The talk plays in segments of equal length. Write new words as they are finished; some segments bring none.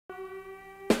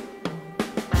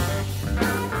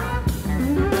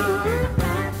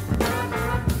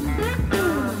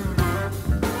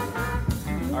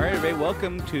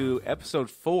welcome to episode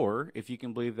 4, if you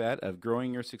can believe that, of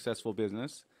Growing Your Successful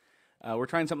Business. We're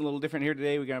trying something a little different here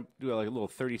today. We're going to do like a little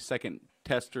 30-second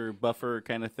tester buffer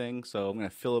kind of thing. So I'm going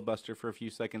to filibuster for a few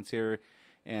seconds here.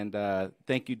 And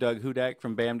thank you, Doug Hudak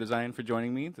from BAM Design, for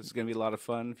joining me. This is going to be a lot of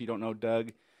fun. If you don't know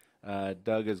Doug,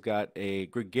 Doug has got a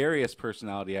gregarious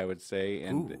personality, I would say.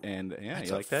 And yeah,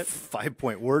 you like that?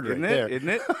 5-point word Isn't right it? there. Isn't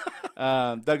it?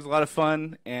 Doug's a lot of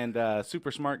fun and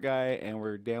super smart guy, and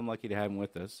we're damn lucky to have him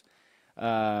with us.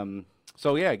 So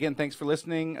yeah, again, thanks for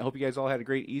listening. I hope you guys all had a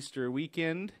great Easter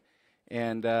weekend.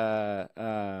 And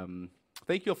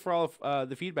thank you for all of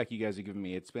the feedback you guys have given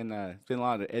me. It's been a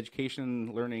lot of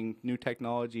education, learning new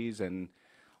technologies, and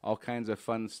all kinds of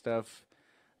fun stuff.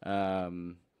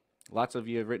 Lots of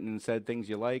you have written and said things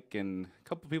you like, and a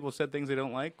couple people have said things they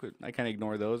don't like. But I kind of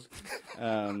ignore those.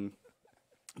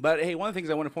 But hey, one of the things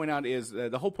I want to point out is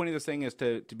the whole point of this thing is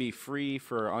to be free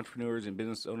for entrepreneurs and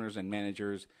business owners and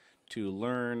managers to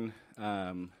learn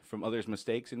from others'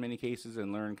 mistakes in many cases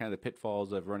and learn kind of the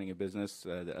pitfalls of running a business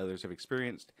that others have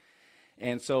experienced.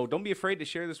 And so don't be afraid to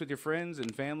share this with your friends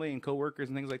and family and coworkers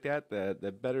and things like that.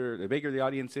 The bigger the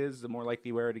audience is, the more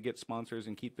likely we are to get sponsors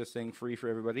and keep this thing free for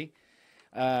everybody.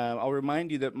 I'll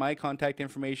remind you that my contact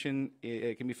information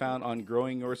it can be found on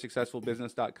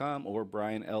growingyoursuccessfulbusiness.com or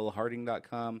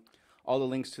brianlharding.com. All the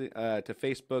links to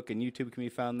Facebook and YouTube can be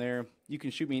found there. You can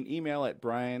shoot me an email at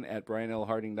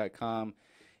brian@brianlharding.com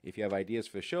if you have ideas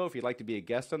for the show. If you'd like to be a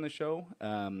guest on the show,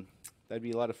 that'd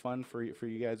be a lot of fun for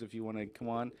you guys if you want to come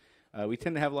on. We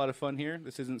tend to have a lot of fun here.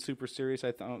 This isn't super serious, I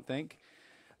don't think.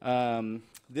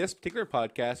 This particular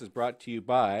podcast is brought to you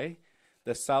by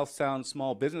the South Sound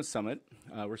Small Business Summit.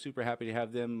 We're super happy to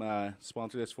have them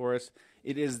sponsor this for us.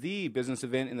 It is the business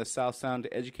event in the South Sound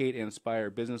to educate and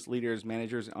inspire business leaders,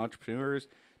 managers, and entrepreneurs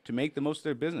to make the most of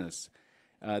their business.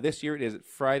 This year it is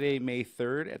Friday, May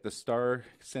 3rd at the Star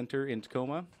Center in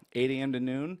Tacoma, 8 a.m. to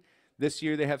noon. This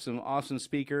year they have some awesome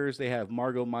speakers. They have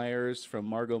Margot Myers from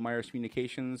Margot Myers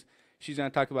Communications. She's going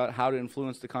to talk about how to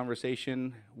influence the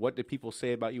conversation. What do people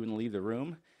say about you when they leave the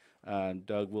room?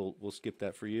 Doug, we'll skip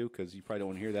that for you because you probably don't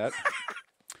want to hear that.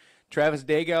 Travis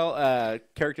Daigle,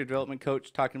 character development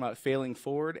coach, talking about failing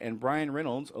forward, and Brian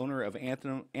Reynolds, owner of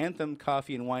Anthem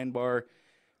Coffee and Wine Bar,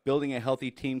 building a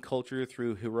healthy team culture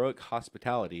through heroic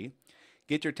hospitality.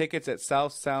 Get your tickets at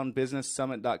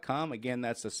southsoundbusinesssummit.com. Again,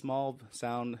 that's the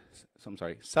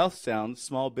South Sound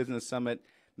Small Business Summit,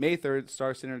 May 3rd,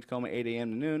 Star Center, Tacoma, 8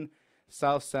 a.m. to noon,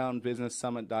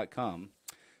 southsoundbusinesssummit.com.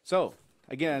 So,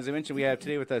 again, as I mentioned, we have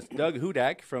today with us Doug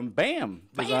Hudak from BAM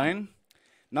Design.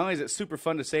 Not only is it super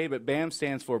fun to say, but BAM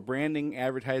stands for Branding,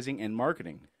 Advertising, and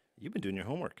Marketing. You've been doing your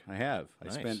homework. I have.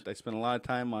 Nice. I spent a lot of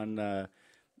time on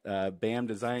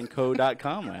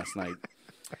bamdesignco.com last night.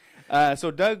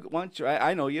 So, Doug, why don't you,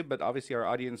 I know you, but obviously our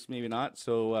audience maybe not.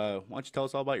 So, why don't you tell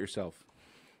us all about yourself?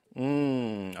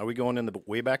 Are we going in the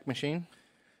Wayback Machine?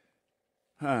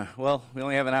 Well, we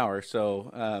only have an hour,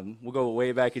 so we'll go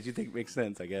way back as you think makes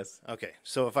sense, I guess. Okay,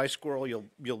 so if I squirrel, you'll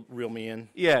reel me in?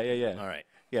 Yeah. All right.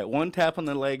 Yeah, one tap on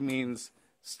the leg means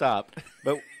stop.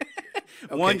 But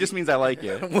okay. One just means I like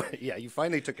you. Yeah, you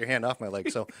finally took your hand off my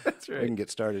leg, so That's right. we can get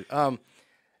started.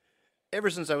 Ever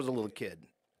since I was a little kid,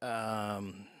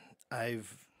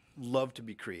 I've loved to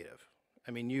be creative.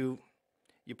 I mean, you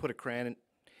put a crayon in,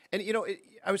 and you know,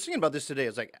 I was thinking about this today.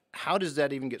 It's like, how does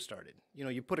that even get started? You know,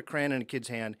 you put a crayon in a kid's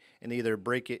hand, and they either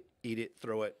break it, eat it,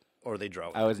 throw it, or they draw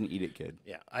it. I was an eat it kid.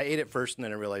 Yeah, I ate it first, and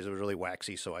then I realized it was really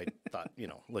waxy, so I thought,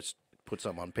 let's put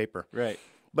something on paper. Right.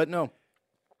 But no,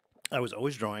 I was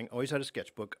always drawing, always had a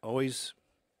sketchbook, always,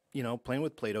 playing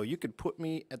with Play-Doh. You could put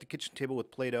me at the kitchen table with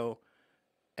Play-Doh,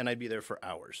 and I'd be there for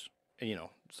hours. And,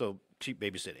 so cheap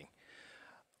babysitting.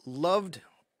 Loved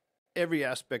every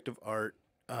aspect of art.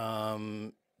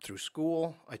 Through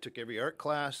school, I took every art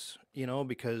class,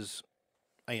 because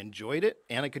I enjoyed it,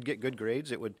 and I could get good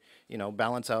grades. It would,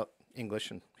 balance out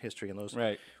English and history and those,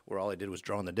 Right. where all I did was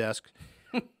draw on the desk.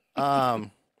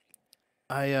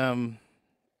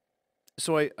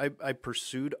 So I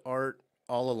pursued art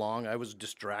all along. I was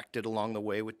distracted along the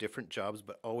way with different jobs,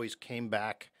 but always came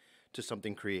back to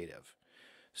something creative.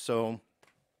 So,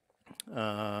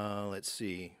 let's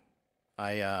see.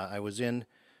 I was in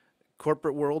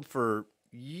corporate world for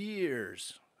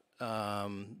years,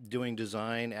 doing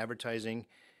design, advertising,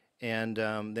 and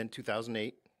then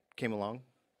 2008 came along.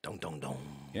 Dong, dong, dong.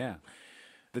 Yeah.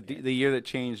 The year that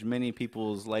changed many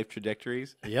people's life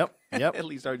trajectories. Yep. At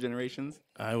least our generations.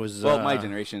 I was my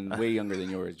generation, way younger than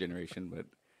yours generation, but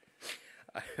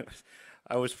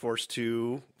I was forced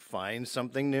to find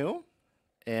something new,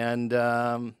 and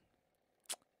ended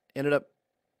up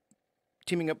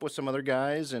teaming up with some other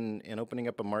guys and opening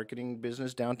up a marketing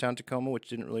business downtown Tacoma, which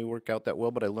didn't really work out that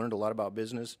well, but I learned a lot about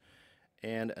business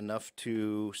and enough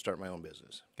to start my own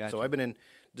business. Gotcha. So I've been in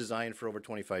design for over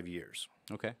 25 years.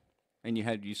 Okay. And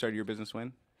you started your business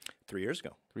when? 3 years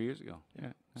ago. 3 years ago.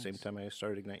 Yeah. Nice. Same time I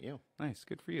started Ignite You. Nice.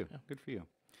 Good for you. Yeah. Good for you.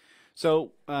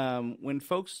 So when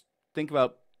folks think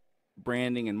about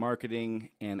branding and marketing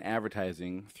and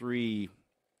advertising, three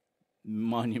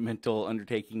monumental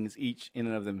undertakings each in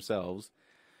and of themselves,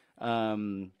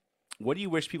 what do you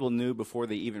wish people knew before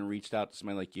they even reached out to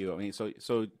somebody like you? I mean,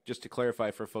 so just to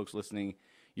clarify for folks listening,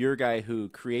 you're a guy who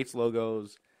creates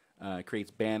logos, creates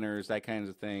banners, that kinds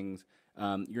of things.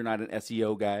 You're not an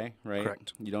SEO guy, right?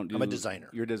 Correct. You don't do. I'm a designer.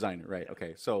 You're a designer, right?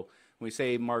 Okay. So when we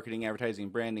say marketing, advertising,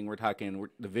 branding, we're talking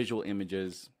the visual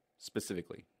images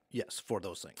specifically. Yes, for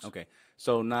those things. Okay.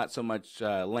 So not so much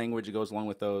language that goes along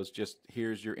with those. Just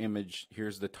here's your image.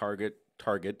 Here's the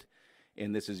target,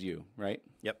 and this is you, right?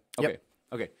 Yep. Okay. Yep.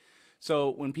 Okay.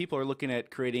 So when people are looking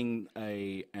at creating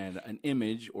an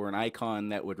image or an icon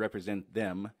that would represent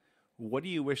them, what do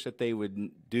you wish that they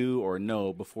would do or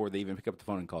know before they even pick up the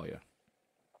phone and call you?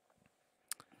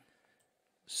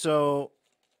 So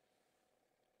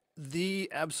the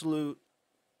absolute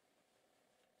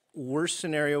worst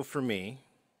scenario for me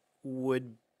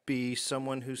would be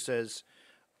someone who says,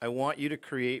 I want you to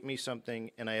create me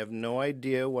something and I have no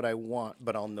idea what I want,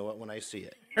 but I'll know it when I see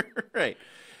it. Right.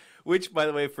 Which, by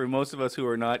the way, for most of us who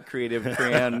are not creative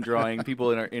crayon drawing,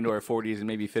 people into our 40s and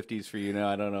maybe 50s for you now,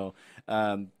 I don't know,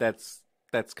 that's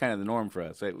kind of the norm for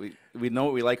us. Right? We know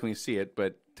what we like when we see it,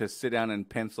 but to sit down and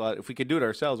pencil out, if we could do it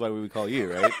ourselves, why would we call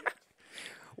you, right?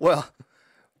 Well,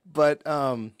 but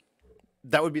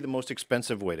that would be the most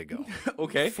expensive way to go.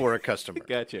 Okay. For a customer.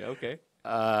 Gotcha. Okay.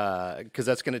 Because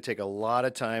that's going to take a lot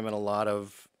of time and a lot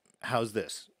of how's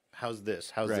this? How's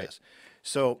Right. this?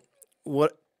 So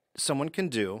what someone can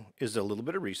do is a little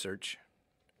bit of research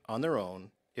on their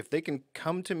own. If they can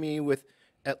come to me with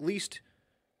at least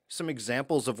some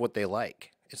examples of what they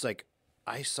like. It's like,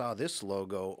 I saw this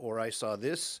logo or I saw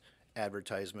this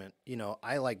advertisement. You know,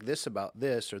 I like this about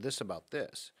this or this about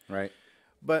this. Right.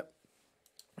 But,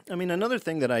 I mean, another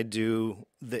thing that I do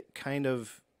that kind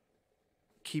of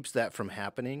keeps that from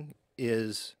happening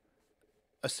is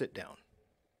a sit down.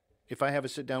 If I have a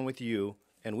sit down with you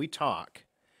and we talk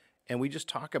and we just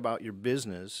talk about your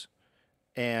business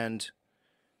and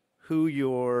who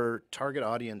your target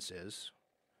audience is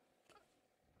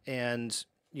and,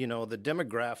 you know, the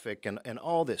demographic and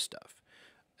all this stuff,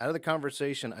 out of the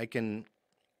conversation, I can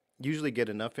usually get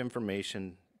enough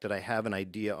information that I have an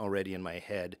idea already in my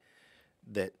head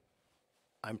that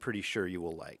I'm pretty sure you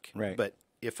will like. Right. But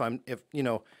if you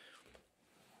know,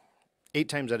 8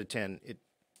 times out of 10,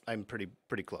 I'm pretty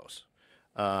close.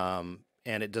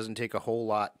 And it doesn't take a whole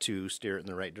lot to steer it in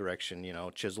the right direction, you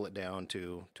know, chisel it down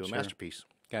to a Sure. masterpiece.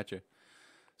 Gotcha.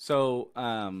 So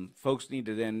folks need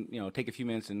to then, you know, take a few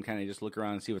minutes and kind of just look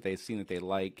around and see what they've seen that they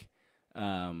like.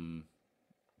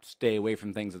 Stay away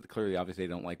from things that clearly, obviously,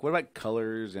 they don't like. What about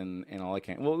colors and all that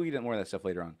kind? Well, we get more of that stuff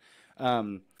later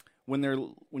on.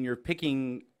 When you're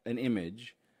picking an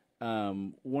image,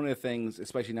 one of the things,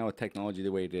 especially now with technology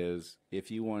the way it is, if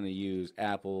you want to use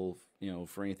Apple, you know,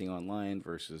 for anything online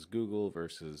versus Google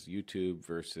versus YouTube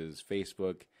versus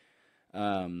Facebook,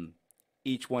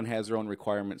 each one has their own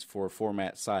requirements for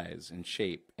format, size, and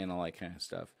shape, and all that kind of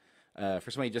stuff. For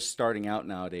somebody just starting out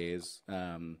nowadays,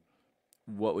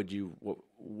 what would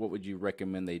you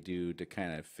recommend they do to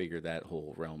kind of figure that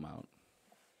whole realm out?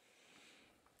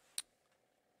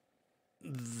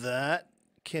 That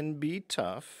can be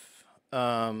tough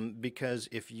because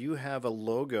if you have a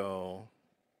logo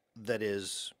that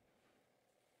is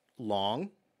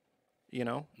long, you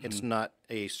know, it's not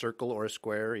a circle or a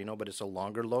square, you know, but it's a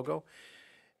longer logo,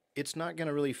 it's not going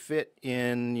to really fit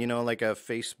in, you know, like a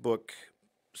Facebook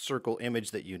circle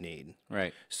image that you need.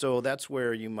 Right. So that's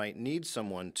where you might need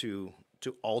someone to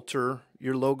alter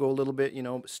your logo a little bit, you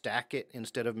know, stack it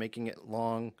instead of making it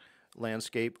long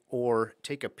landscape, or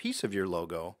take a piece of your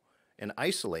logo and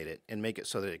isolate it and make it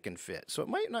so that it can fit. So it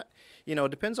might not, you know, it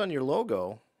depends on your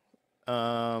logo,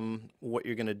 what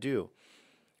you're going to do.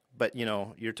 But, you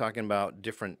know, you're talking about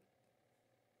different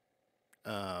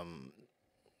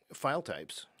file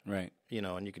types. Right. You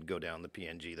know, and you could go down the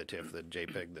PNG, the TIFF, the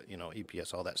JPEG, the, you know,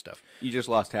 EPS, all that stuff. You just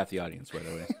lost half the audience, by the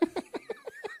way.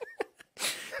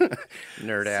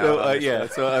 Nerd out. So yeah,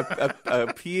 so a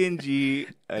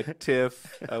PNG, a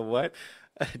TIFF, a what?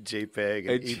 A JPEG,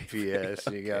 A and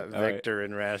EPS. You got All right. vector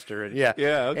and raster, and yeah.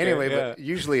 Yeah, okay, Anyway, yeah. but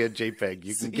usually a JPEG.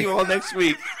 You can See you all next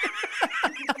week.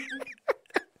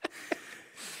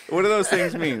 What do those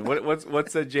things mean? What's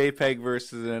a JPEG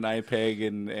versus an IPEG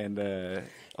and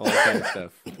all that kind of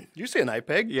stuff? You say an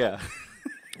IPEG? Yeah,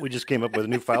 We just came up with a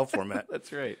new file format.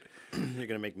 that's right. You're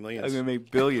gonna make millions. I'm gonna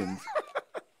make billions.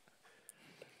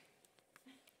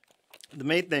 The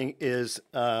main thing is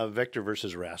vector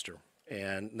versus raster,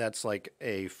 and that's like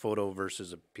a photo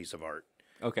versus a piece of art.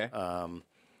 Okay.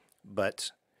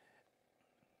 But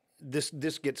this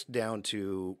gets down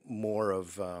to more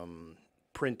of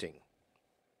printing,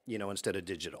 instead of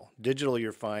digital. Digital,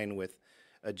 you're fine with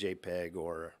a JPEG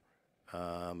or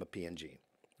a PNG.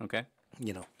 Okay.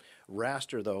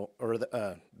 Raster though, or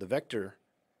the vector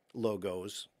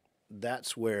logos,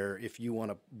 that's where if you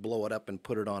want to blow it up and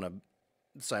put it on a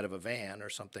side of a van or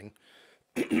something,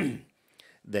 then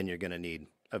you're going to need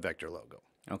a vector logo.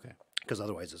 Okay. Because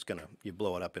otherwise, you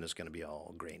blow it up and it's gonna be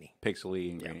all grainy. Pixely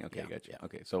and grainy. Okay, yeah, gotcha. yeah.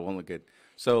 Okay, so it won't look good.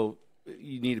 So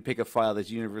you need to pick a file that's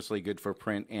universally good for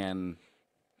print and.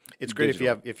 It's great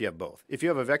digital. if you have both. If you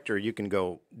have a vector, you can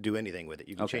go do anything with it.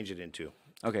 You can Okay. change it into.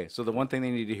 Okay, so the one thing they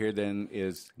need to hear then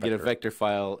is get a Vector. vector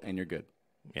file and you're good.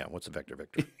 Yeah, what's a vector?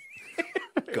 Vector.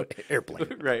 Go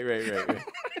airplane. Right.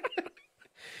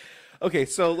 Okay,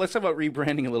 so let's talk about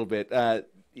rebranding a little bit.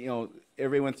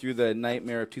 Everybody went through the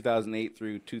nightmare of 2008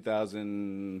 through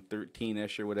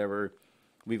 2013-ish or whatever.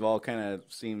 We've all kind of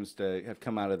seems to have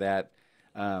come out of that.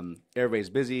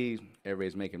 Everybody's busy.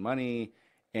 Everybody's making money.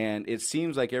 And it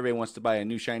seems like everybody wants to buy a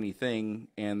new shiny thing,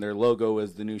 and their logo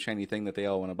is the new shiny thing that they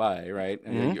all want to buy, right?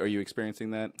 Are you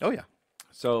experiencing that? Oh yeah.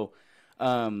 So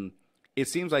it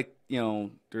seems like,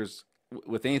 there's,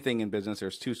 with anything in business,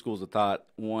 there's two schools of thought.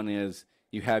 One is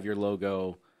you have your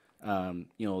logo.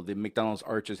 The McDonald's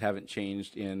arches haven't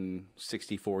changed in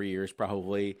 64 years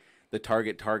probably. The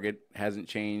Target hasn't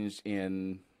changed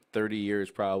in 30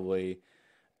 years probably.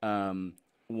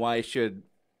 Why should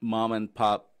mom and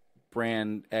pop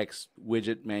brand X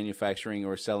widget manufacturing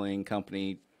or selling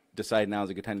company decide now is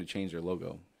a good time to change their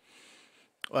logo?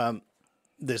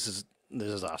 This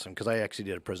is awesome because I actually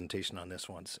did a presentation on this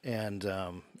once, and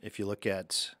if you look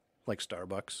at like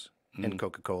Starbucks and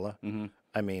Coca-Cola,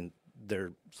 I mean,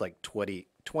 there's like 20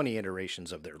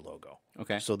 iterations of their logo.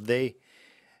 Okay. So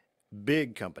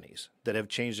big companies that have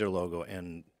changed their logo,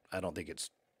 and I don't think it's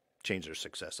changed their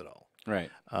success at all.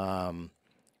 Right.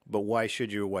 But why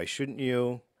should you? Why shouldn't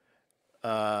you?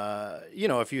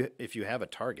 If you have a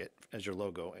Target as your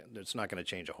logo, it's not going to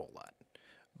change a whole lot.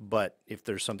 But if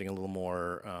there's something a little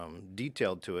more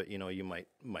detailed to it, you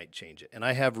might change it. And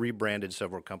I have rebranded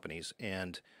several companies,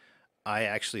 and I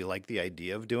actually like the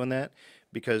idea of doing that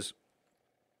because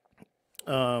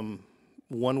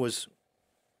one was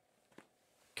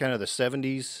kind of the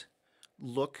 70s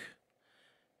look,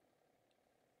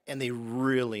 and they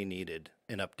really needed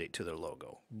an update to their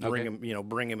logo.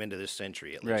 Bring them into this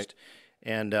century at least. Right.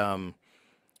 And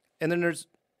then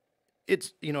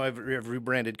I've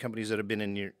rebranded companies that have been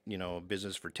in your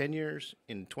business for 10 years,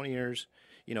 in 20 years.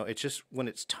 It's just when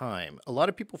it's time. A lot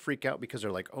of people freak out because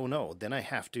they're like, "Oh no, then I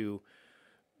have to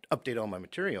update all my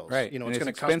materials." Right. It's And going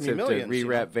to cost me expensive millions. to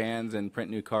rewrap vans and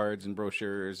print new cards and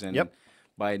brochures and Yep.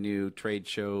 buy new trade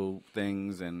show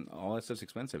things, and all that stuff's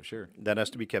expensive, sure. That has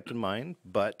to be kept in mind.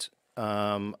 But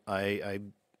I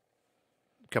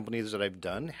companies that I've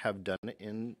done have done it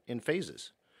in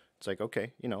phases. It's like,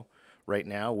 okay, right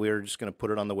now we're just going to put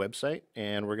it on the website,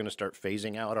 and we're going to start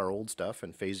phasing out our old stuff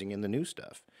and phasing in the new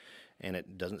stuff, and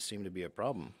it doesn't seem to be a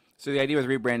problem. So the idea with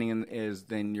rebranding is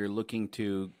then you're looking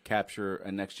to capture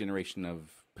a next generation of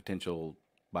potential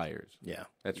buyers. Yeah,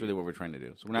 That's really what we're trying to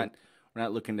do. So we're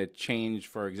not looking to change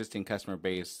for our existing customer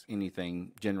base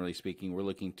anything, generally speaking. We're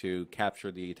looking to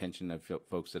capture the attention of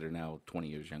folks that are now 20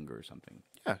 years younger or something.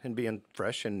 yeah, and being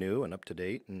fresh and new and up to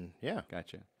date, and yeah.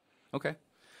 Gotcha. Okay.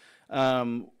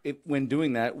 When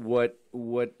doing that, what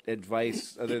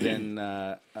advice other than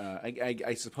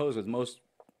I suppose with most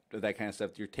of that kind of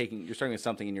stuff, you're starting with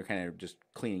something and you're kind of just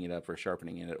cleaning it up or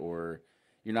sharpening it, or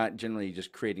you're not generally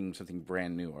just creating something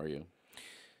brand new, are you?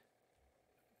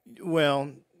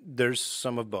 Well, there's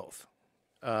some of both.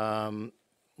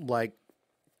 Like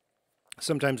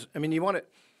sometimes, you want to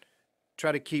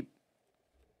try to keep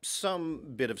some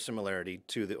bit of similarity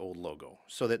to the old logo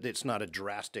so that it's not a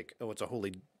drastic, it's a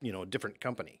wholly, different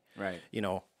company. Right.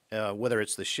 Whether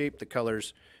it's the shape, the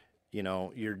colors,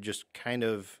 you're just kind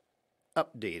of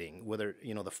updating, whether,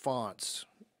 the fonts,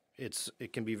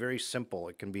 it can be very simple.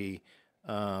 It can be,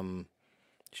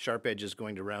 sharp edges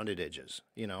going to rounded edges,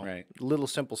 Right. little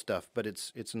simple stuff, but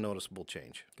it's a noticeable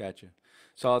change. Gotcha.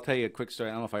 So I'll tell you a quick story.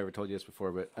 I don't know if I ever told you this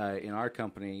before, but in our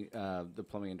company, the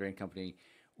plumbing and drain company,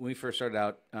 when we first started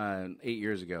out 8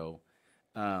 years ago,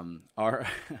 our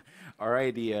our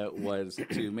idea was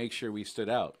to make sure we stood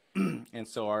out, and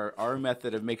so our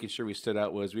method of making sure we stood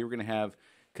out was we were going to have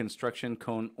construction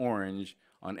cone orange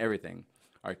on everything.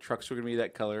 Our trucks were going to be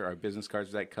that color. Our business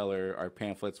cards were that color. Our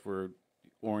pamphlets were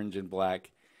orange and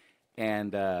black,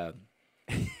 and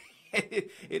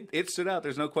it stood out.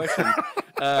 There's no question.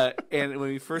 And when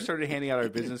we first started handing out our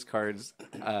business cards,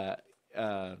 I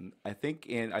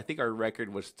think our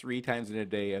record was 3 times in a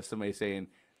day of somebody saying,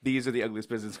 "These are the ugliest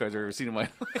business cards I've ever seen in my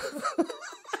life."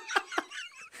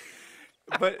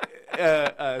 But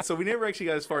so we never actually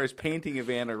got as far as painting a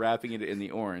van or wrapping it in the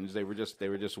orange. They were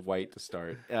just white to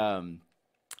start.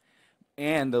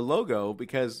 And the logo,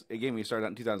 because again we started out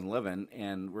in 2011,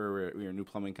 and we were a new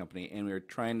plumbing company, and we were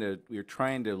trying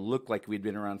to look like we'd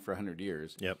been around for 100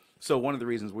 years. Yep. So one of the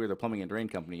reasons we're the plumbing and drain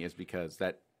company is because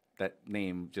that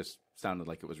name just sounded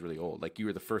like it was really old. Like you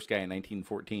were the first guy in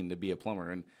 1914 to be a plumber,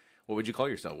 and what would you call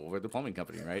yourself? Well, we're the plumbing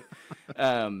company, right?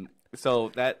 So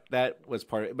that was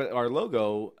part of it. But our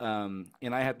logo,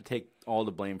 and I have to take all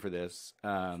the blame for this.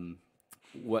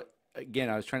 Again,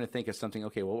 I was trying to think of something.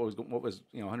 Okay, what was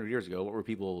 100 years ago? What were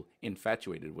people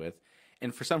infatuated with?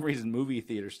 And for some reason, movie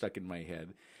theater stuck in my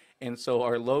head. And so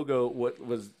our logo, what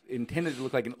was intended to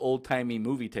look like an old timey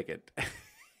movie ticket.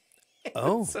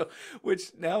 Oh, So,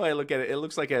 which now I look at it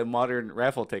looks like a modern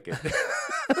raffle ticket.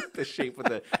 The shape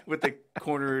with the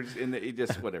corners in the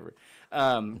just whatever.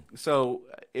 So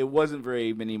it wasn't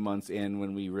very many months in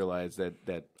when we realized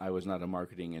that I was not a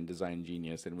marketing and design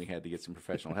genius, and we had to get some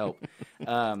professional help.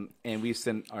 And we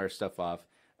sent our stuff off.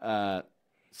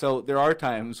 So there are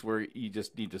times where you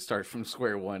just need to start from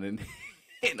square one, and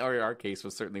in our case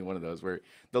was certainly one of those where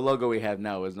the logo we have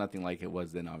now is nothing like it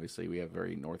was then. Obviously, we have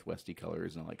very northwesty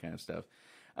colors and all that kind of stuff.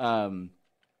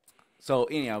 So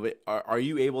anyhow, are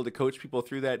you able to coach people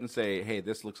through that and say, "Hey,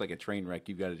 this looks like a train wreck.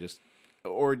 You've got to just,"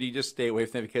 or do you just stay away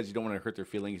from them because you don't want to hurt their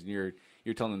feelings and you're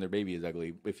telling them their baby is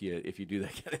ugly if you do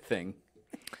that kind of thing?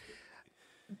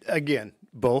 again,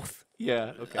 both.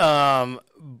 Yeah. Okay.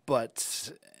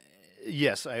 But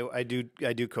yes, I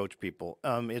do coach people.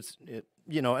 And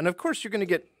of course you're going to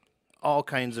get all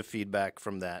kinds of feedback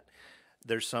from that.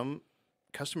 There's some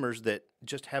customers that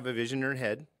just have a vision in their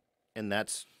head, and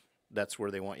that's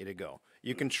where they want you to go.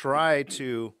 You can try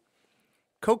to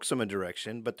coax them a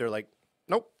direction, but they're like,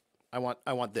 "Nope, I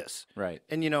want this." Right.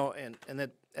 And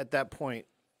and at that point,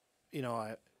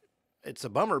 it's a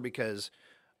bummer because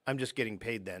I'm just getting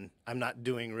paid then. I'm not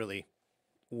doing really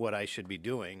what I should be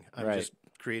doing. I'm Right. just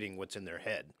creating what's in their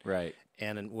head. Right.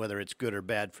 And whether it's good or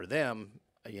bad for them,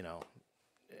 I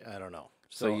don't know.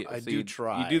 So I do you,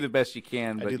 try. You do the best you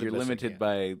can, I but do the you're best I limited can.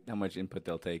 by how much input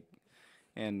they'll take.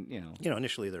 And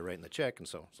Initially they're writing the check, and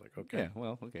so it's like, okay, yeah.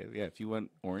 Well, okay, yeah. If you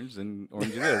want orange, then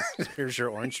orange it is. here's your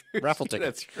orange raffle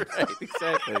ticket. That's right,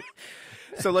 exactly.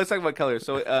 So let's talk about colors.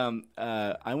 So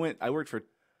I worked for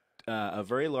a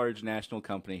very large national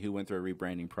company who went through a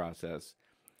rebranding process,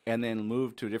 and then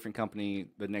moved to a different company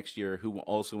the next year who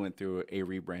also went through a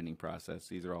rebranding process.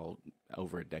 These are all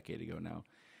over a decade ago now.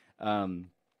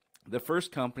 The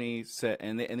first company said,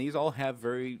 and these all have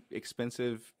very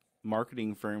expensive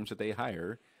marketing firms that they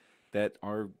hire that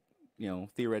are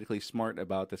theoretically smart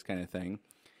about this kind of thing,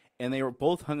 and they were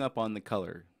both hung up on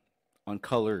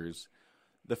colors.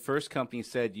 The first company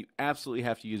said you absolutely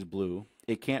have to use blue.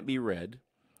 It can't be red.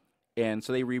 And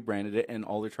so they rebranded it, and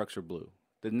all their trucks are blue.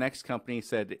 The next company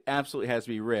said it absolutely has to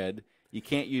be red. You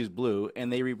can't use blue,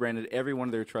 and they rebranded every one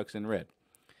of their trucks in red.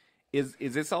 Is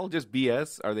this all just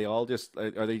BS? Are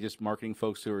they just marketing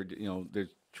folks who are they're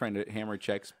trying to hammer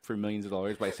checks for millions of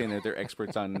dollars by saying that they're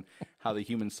experts on how the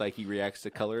human psyche reacts to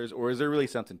colors, or is there really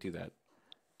something to that?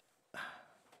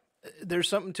 There's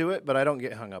something to it, but I don't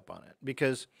get hung up on it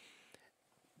because,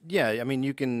 yeah, I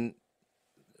mean,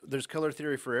 there's color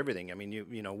theory for everything. I mean,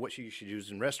 what you should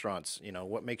use in restaurants,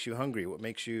 what makes you hungry, what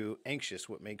makes you anxious,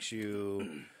 what makes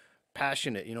you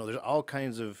passionate. There's all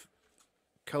kinds of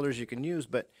colors you can use,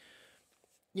 but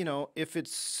if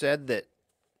it's said that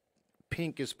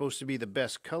pink is supposed to be the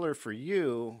best color for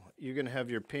you, you're going to have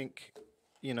your pink,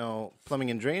 plumbing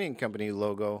and draining company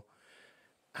logo.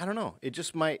 I don't know. It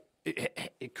just might.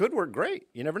 It could work great.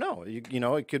 You never know.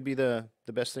 It could be the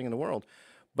best thing in the world,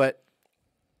 but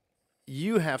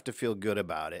you have to feel good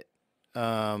about it.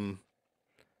 And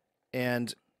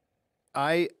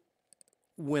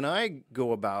when I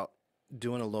go about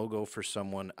doing a logo for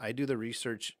someone, I do the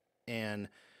research and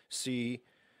see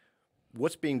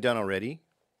what's being done already,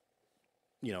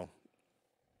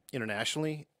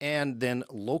 internationally, and then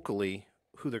locally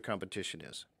who their competition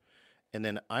is. And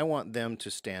then I want them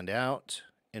to stand out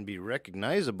and be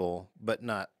recognizable, but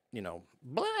not,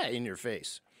 blah, in your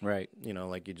face. Right. You know,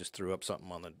 like you just threw up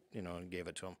something on the, you know, and gave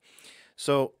it to them.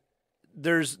 So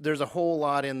there's a whole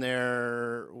lot in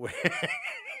there.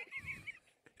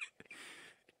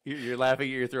 You're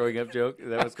laughing at your throwing up joke? Is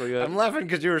that what's going on? I'm laughing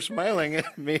because you were smiling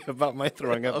at me about my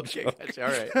throwing up Okay, joke. gotcha.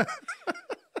 All right.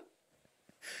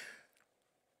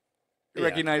 Yeah,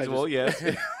 Recognizable, yes.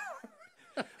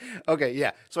 Okay,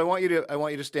 yeah. So I want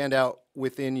you to stand out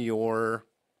within your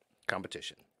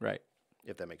competition, Right.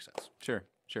 if that makes sense. Sure.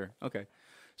 Okay.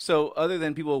 So other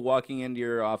than people walking into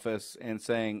your office and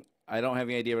saying, I don't have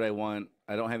any idea what I want,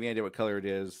 I don't have any idea what color it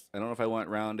is, I don't know if I want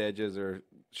round edges or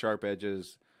sharp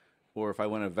edges, or if I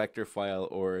want a vector file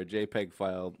or a JPEG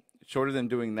file, shorter than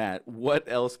doing that, what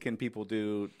else can people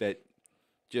do that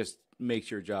just makes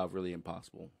your job really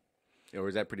impossible? Or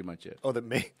is that pretty much it? Oh, that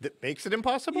makes it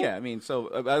impossible? Yeah, I mean, so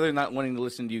other than not wanting to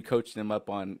listen to you coach them up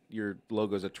on your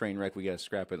logo's a train wreck, we got to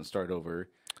scrap it and start over,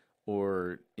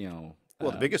 or, you know.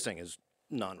 Well, the biggest thing is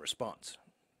non-response.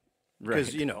 Right.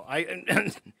 Because, you know, I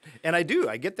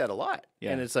get that a lot.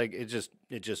 Yeah. And it's like, it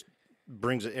just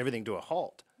brings everything to a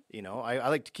halt. You know, I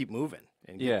like to keep moving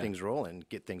and get things rolling,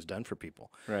 get things done for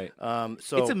people. Right.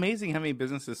 So it's amazing how many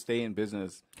businesses stay in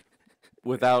business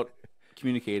without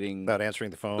communicating, without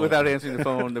answering the phone, the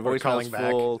voicemail's calling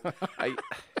back. full.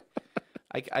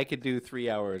 I could do 3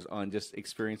 hours on just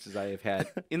experiences I have had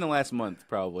in the last month,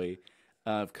 probably,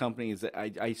 of companies that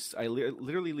I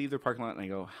literally leave their parking lot and I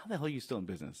go, how the hell are you still in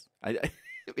business?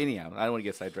 Anyhow, I don't want to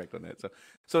get sidetracked on that.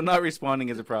 So not responding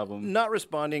is a problem. Not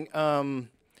responding.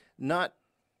 Not,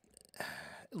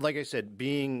 like I said,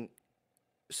 being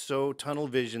so tunnel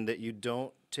vision that you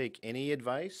don't take any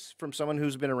advice from someone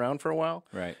who's been around for a while.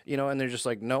 Right. You know, and they're just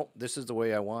like, nope, this is the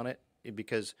way I want it,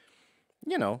 because,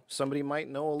 you know, somebody might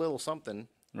know a little something.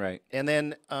 Right. And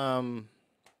then,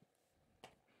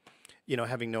 you know,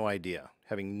 having no idea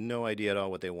at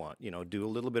all what they want. You know, do a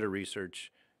little bit of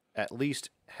research, at least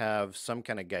have some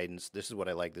kind of guidance. This is what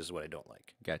I like. This is what I don't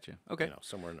like. Gotcha. Okay. You know,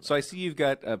 somewhere in the So I see you've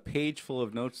got a page full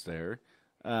of notes there.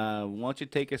 Why don't you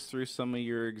take us through some of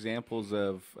your examples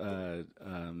of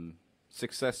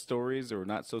success stories or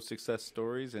not so success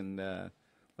stories, and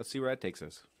let's see where that takes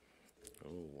us.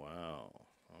 Oh, wow.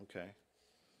 Okay.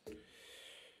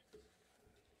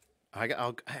 I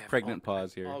have Pregnant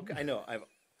pause here. I know. I have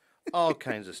all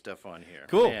kinds of stuff on here.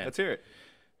 Cool. Man. Let's hear it.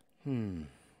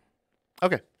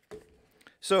 Okay.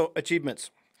 So,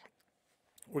 achievements.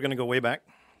 We're going to go way back.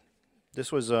 This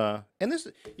was, and this,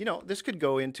 you know, this could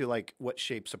go into like what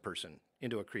shapes a person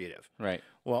into a creative. Right.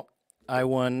 Well, I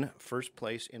won first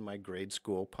place in my grade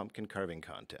school pumpkin carving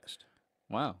contest.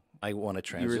 Wow. I won a You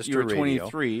transistor were radio.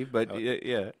 23, but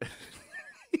yeah.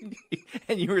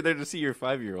 And you were there to see your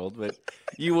 5-year-old, but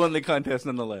you won the contest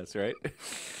nonetheless, right?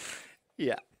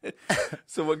 Yeah.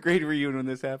 So what grade were you in when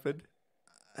this happened?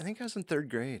 I think I was in third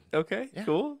grade. Okay, Yeah.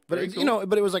 cool. But Very it, cool. you know,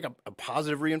 but it was like a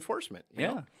positive reinforcement. You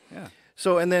know? Yeah.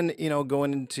 So, and then, you know,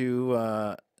 going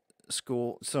into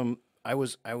school, I've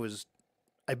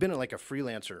been like a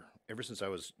freelancer ever since I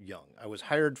was young. I was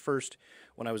hired first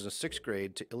when I was in 6th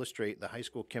grade to illustrate the high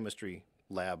school chemistry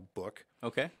lab book.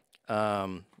 Okay.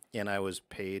 And I was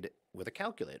paid with a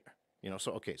calculator. You know,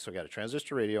 so I got a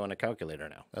transistor radio and a calculator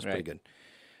now. That's pretty good.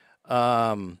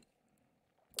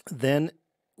 Then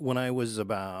when I was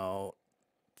about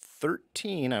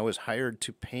 13, I was hired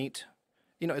to paint.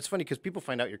 You know, it's funny because people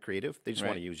find out you're creative. They just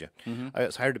want to use you. Mm-hmm. I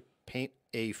was hired to paint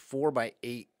a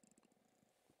 4x8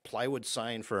 plywood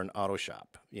sign for an auto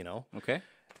shop, you know. Okay.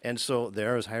 And so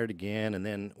there I was hired again. And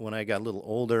then when I got a little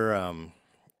older,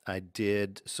 I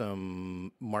did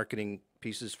some marketing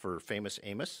pieces for Famous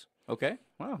Amos. Okay.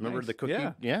 Wow. Remember nice. the cookie?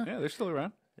 Yeah. Yeah. Yeah, they're still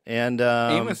around. And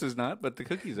Amos is not, but the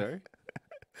cookies are.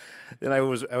 then I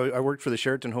worked for the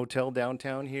Sheraton Hotel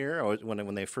downtown here. I was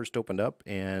when they first opened up,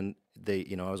 and they,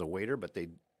 you know, I was a waiter, but they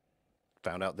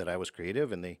found out that I was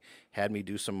creative, and they had me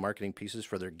do some marketing pieces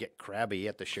for their Get Krabby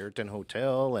at the Sheraton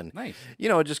Hotel, and Nice. you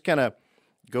know, it just kind of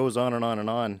goes on and on and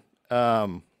on.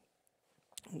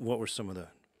 What were some of the?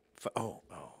 Oh,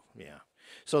 yeah.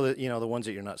 So the ones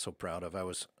that you're not so proud of, I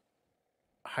was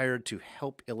hired to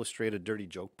help illustrate a dirty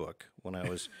joke book when I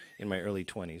was in my early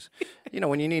 20s. You know,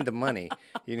 when you need the money.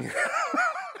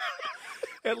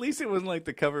 At least it wasn't like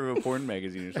the cover of a porn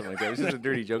magazine or something like that. It was just a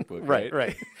dirty joke book, right?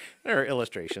 Right. They're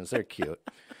illustrations. They're cute.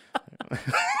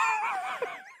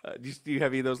 Do you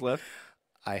have any of those left?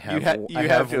 I have. You I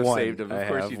have to have one. saved them. Of I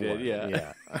course have you did. one.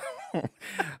 Yeah.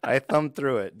 I thumbed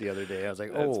through it the other day. I was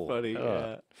like, That's oh, funny.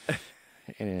 Yeah.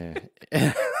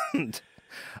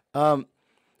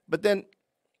 But then,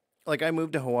 like, I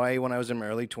moved to Hawaii when I was in my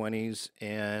early 20s,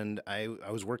 and I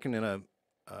was working in a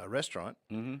restaurant.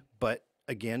 Mm-hmm. But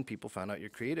again, people found out you're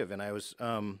creative, and I was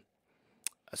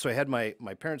So I had my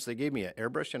parents, they gave me an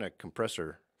airbrush and a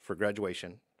compressor for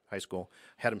graduation, high school.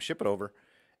 Had them ship it over.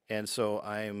 And so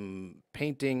I'm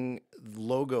painting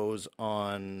logos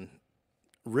on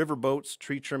river boats,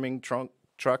 tree trimming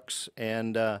trucks,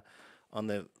 and on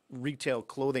the retail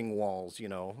clothing walls,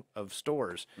 of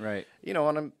stores. Right.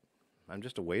 And I'm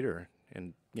just a waiter,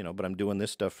 and but I'm doing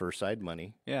this stuff for side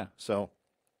money. Yeah. So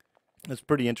it's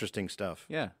pretty interesting stuff.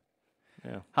 Yeah.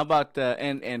 Yeah. How about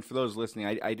and for those listening,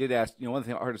 I did ask. One of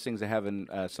the hardest things of having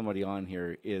somebody on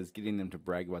here is getting them to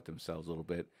brag about themselves a little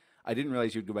bit. I didn't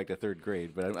realize you'd go back to third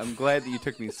grade, but I'm glad that you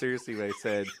took me seriously when I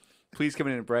said, "Please come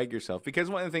in and brag yourself." Because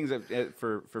one of the things that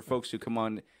for folks who come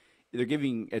on, they're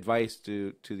giving advice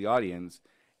to the audience,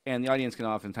 and the audience can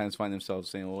oftentimes find themselves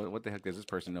saying, "Well, what the heck does this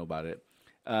person know about it?"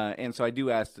 And so I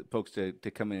do ask folks to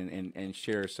come in and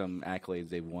share some accolades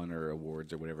they've won or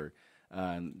awards or whatever.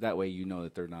 That way you know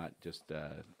that they're not just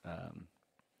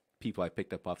people I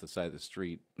picked up off the side of the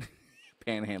street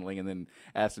panhandling and then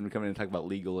asked them to come in and talk about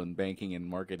legal and banking and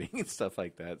marketing and stuff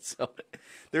like that. So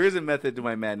there is a method to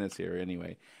my madness here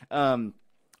anyway. How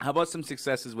about some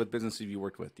successes with businesses you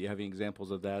worked with? Do you have any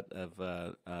examples of that,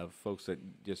 of folks that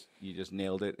you just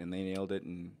nailed it and they nailed it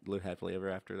and live happily ever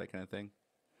after, that kind of thing?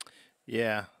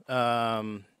 Yeah.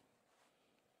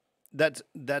 That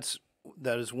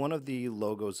is one of the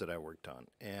logos that I worked on,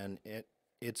 and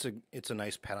it's a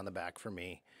nice pat on the back for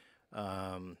me.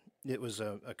 It was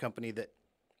a company that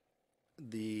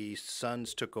the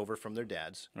sons took over from their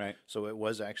dads. Right. So it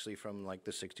was actually from like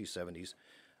the 60s, 70s,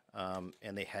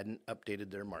 and they hadn't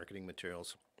updated their marketing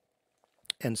materials.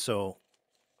 And so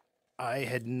I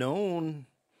had known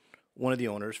one of the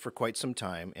owners for quite some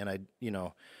time, and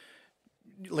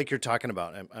like you're talking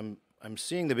about, I'm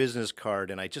seeing the business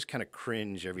card, and I just kind of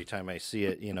cringe every time I see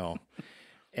it,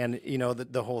 And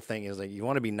the whole thing is like, you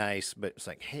want to be nice, but it's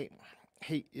like, hey,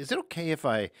 is it okay if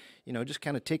I, just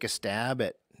kind of take a stab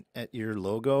at your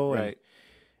logo? Right.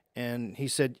 And he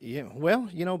said, yeah, well,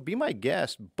 be my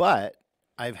guest, but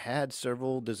I've had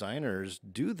several designers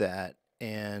do that,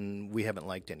 and we haven't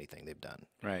liked anything they've done.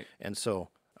 Right. And so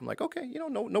I'm like, okay,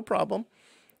 no problem.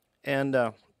 And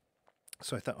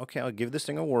so I thought, okay, I'll give this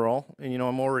thing a whirl. And,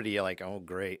 I'm already like, oh,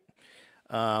 great.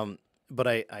 But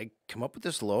I come up with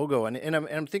this logo, and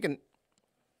I'm thinking,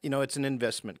 it's an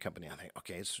investment company. I think,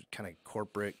 okay, it's kind of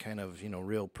corporate, kind of,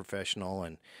 real professional.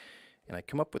 And I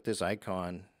come up with this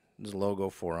icon, this logo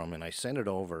for them, and I send it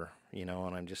over, and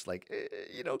I'm just like,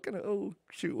 kind of, oh,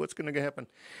 shoot, what's going to happen?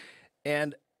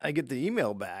 And I get the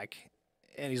email back,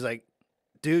 and he's like,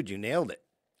 dude, you nailed it.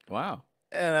 Wow.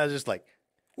 And I was just like,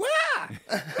 wow.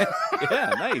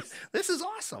 Yeah, nice. This is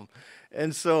awesome.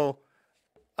 And so,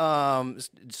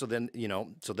 so then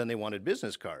they wanted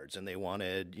business cards, and they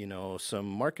wanted, some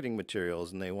marketing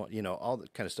materials, and they want, all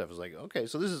that kind of stuff. I was like, okay,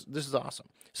 so this is awesome.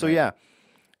 So right. Yeah,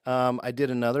 I did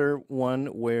another one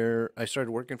where I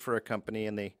started working for a company,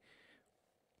 and they,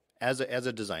 as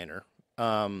a designer,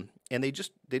 and they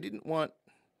didn't want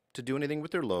to do anything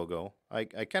with their logo. I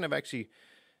kind of actually,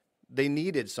 they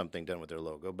needed something done with their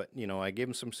logo, but I gave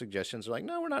them some suggestions. They're like,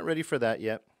 no, we're not ready for that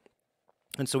yet.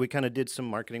 And so we kind of did some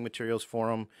marketing materials for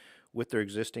them with their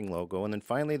existing logo. And then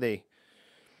finally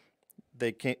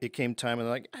it came time, and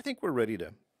they're like, I think we're ready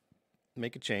to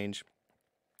make a change.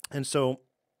 And so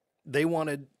they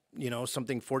wanted,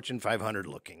 something Fortune 500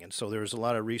 looking. And so there was a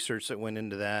lot of research that went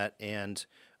into that. And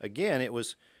again, it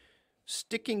was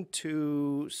sticking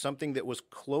to something that was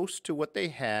close to what they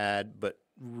had, but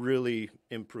really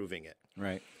improving it.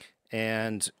 Right.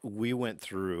 And we went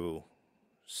through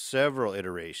several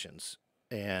iterations,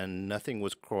 and nothing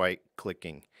was quite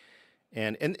clicking.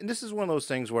 And this is one of those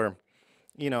things where,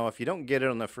 if you don't get it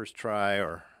on the first try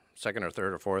or second or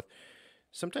third or fourth,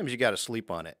 sometimes you got to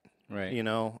sleep on it, right?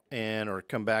 Or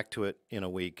come back to it in a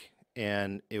week.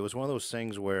 And it was one of those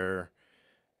things where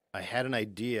I had an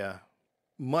idea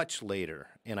much later,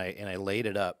 and I laid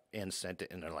it up and sent it,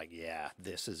 and they're like, yeah,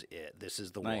 this is it. This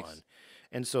is the Nice. one.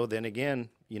 And so then again,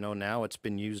 now it's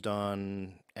been used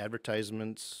on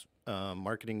advertisements,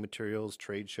 marketing materials,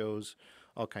 trade shows,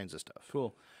 all kinds of stuff.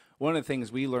 Cool. One of the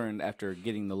things we learned after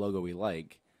getting the logo we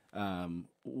like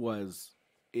was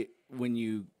when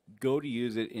you go to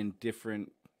use it in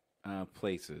different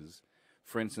places.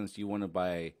 For instance, you want to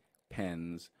buy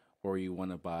pens, or you want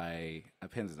to buy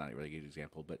pens is not a really good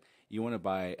example, but you want to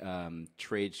buy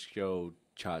trade show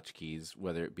tchotchkes,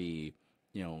 whether it be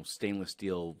stainless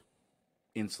steel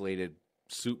insulated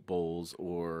soup bowls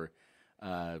or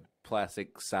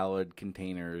plastic salad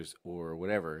containers or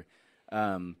whatever.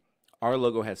 Our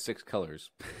logo has 6 colors.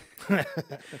 So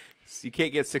you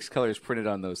can't get 6 colors printed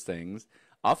on those things.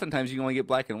 Oftentimes you can only get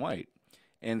black and white.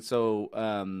 And so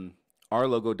our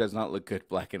logo does not look good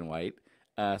black and white.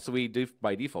 So we do,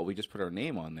 by default, we just put our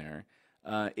name on there.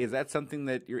 Is that something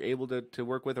that you're able to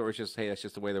work with, or it's just, hey, that's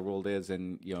just the way the world is,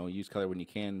 and use color when you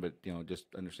can, but just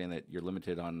understand that you're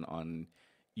limited on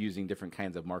using different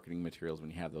kinds of marketing materials when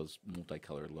you have those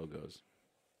multicolored logos?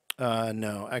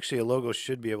 No, actually, a logo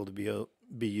should be able to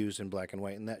be used in black and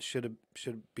white, and that should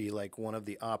be like one of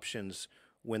the options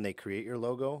when they create your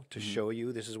logo to show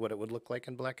you this is what it would look like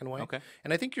in black and white. Okay.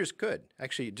 And I think yours could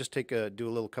actually just do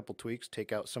a little couple tweaks,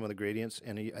 take out some of the gradients,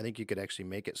 and I think you could actually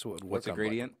make it so it would work. What's a on black and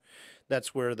gradient? white.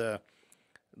 That's where the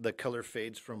color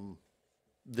fades from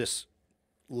this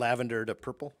lavender to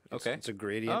purple. Okay. It's a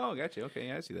gradient. Oh, gotcha. Okay,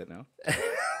 yeah, I see that now.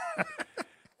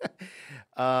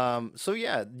 So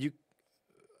yeah,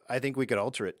 I think we could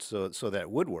alter it so that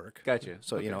would work. Gotcha.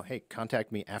 So Okay. hey,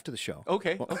 contact me after the show.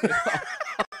 Okay. Okay.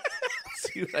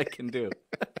 See what I can do.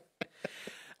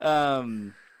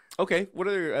 Okay. What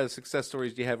other success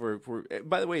stories do you have?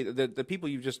 By the way, the people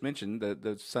you've just mentioned,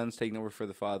 the son's taking over for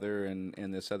the father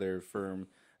and this other firm,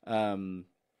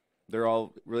 they're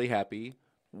all really happy.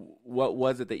 What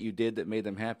was it that you did that made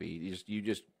them happy? You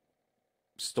just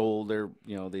stole their,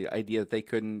 the idea that they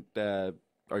couldn't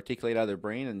articulate out of their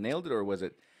brain and nailed it, or was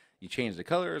it you changed the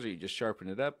colors, or you just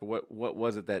sharpened it up? What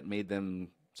was it that made them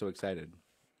so excited?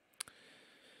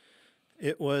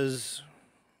 It was,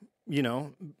 a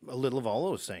little of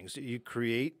all those things. You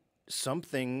create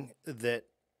something that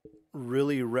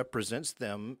really represents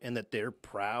them and that they're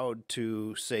proud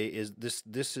to say is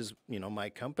this is, my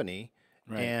company.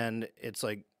 Right. And it's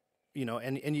like,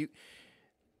 and you,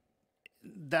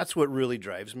 that's what really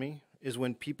drives me is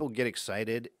when people get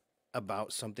excited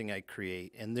about something I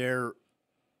create and they're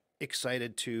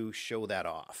excited to show that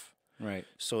off. Right.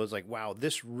 So it's like, wow,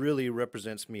 this really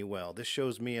represents me well. This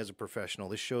shows me as a professional.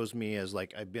 This shows me as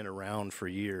like I've been around for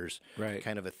years, Right.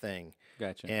 kind of a thing.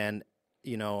 Gotcha. And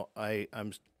I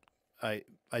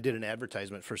did an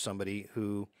advertisement for somebody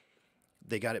who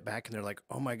they got it back and they're like,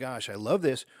 oh my gosh, I love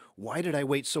this. Why did I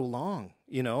wait so long?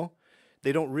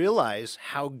 They don't realize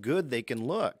how good they can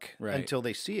look Right. until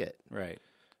they see it. Right.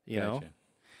 You know?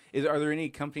 Gotcha. Are there any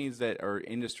companies that are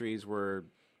industries where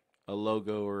a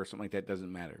logo or something like that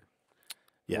doesn't matter?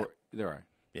 Yeah. There are.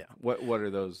 Yeah. What are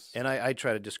those? And I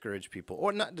try to discourage people,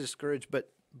 or not discourage,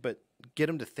 but get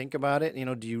them to think about it.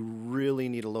 Do you really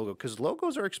need a logo? Because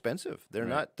logos are expensive. They're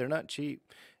Right. not cheap.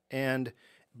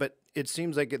 But it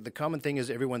seems like the common thing is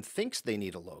everyone thinks they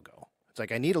need a logo. It's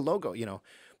like I need a logo,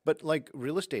 But like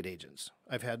real estate agents,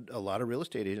 I've had a lot of real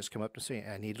estate agents come up and say,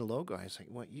 I need a logo. I was like,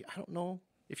 well, I don't know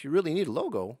if you really need a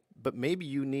logo, but maybe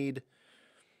you need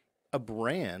a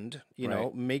brand.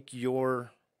 Right. Make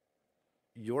your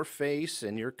face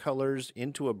and your colors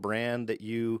into a brand that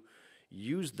you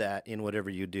use that in whatever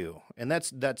you do. And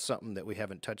that's something that we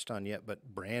haven't touched on yet,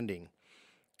 but branding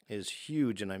is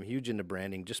huge, and I'm huge into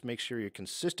branding. Just make sure you're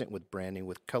consistent with branding,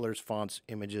 with colors, fonts,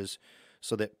 images,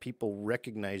 so that people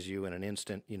recognize you in an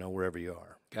instant, wherever you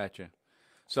are. Gotcha.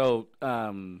 So,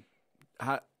 when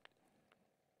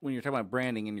you're talking about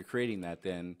branding and you're creating that,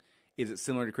 then is it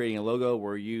similar to creating a logo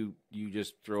where you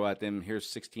just throw out them, here's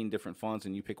 16 different fonts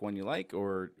and you pick one you like,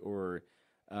 or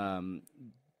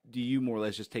do you more or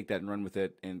less just take that and run with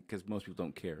it? And because most people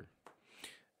don't care.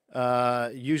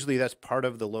 Usually that's part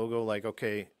of the logo. Like,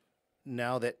 okay,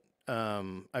 now that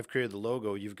I've created the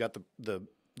logo, you've got the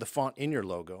font in your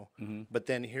logo, but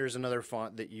then here's another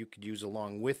font that you could use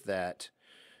along with that,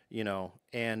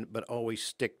 but always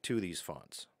stick to these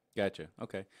fonts. Gotcha.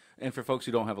 Okay. And for folks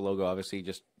who don't have a logo, obviously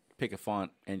just pick a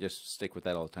font and just stick with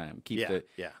that all the time. Keep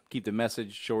the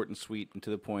message short and sweet and to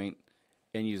the point,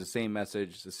 and use the same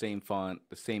message, the same font,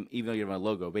 even though you have a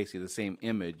logo, basically the same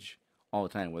image all the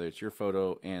time, whether it's your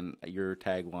photo and your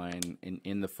tagline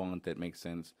in the font that makes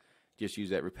sense. Just use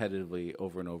that repetitively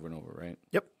over and over and over, right?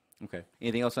 Yep. Okay.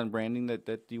 Anything else on branding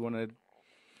that you want to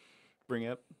bring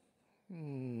up?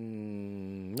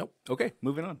 Nope. Okay,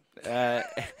 moving on.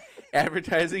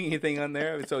 Advertising, anything on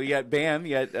there? So you got BAM,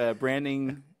 you got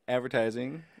branding,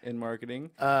 advertising, and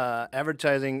marketing.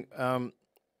 Advertising,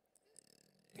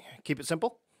 keep it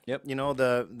simple. Yep.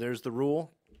 There's the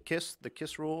rule, the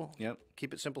KISS rule. Yep.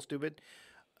 Keep it simple, stupid.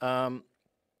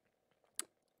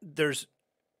 There's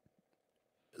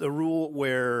the rule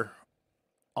where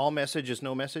all message is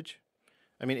no message.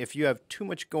 I mean, if you have too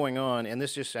much going on, and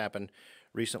this just happened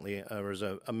recently, there was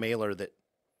a mailer that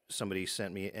somebody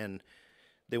sent me, and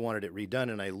they wanted it redone,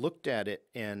 and I looked at it,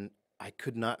 and I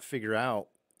could not figure out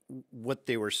what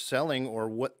they were selling or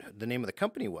what the name of the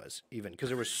company was, even, because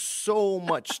there was so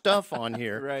much stuff on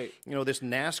here. Right. This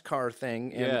NASCAR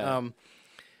thing, and Yeah.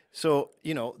 So,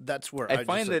 you know, that's where I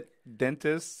find just, that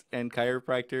dentists and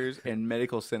chiropractors and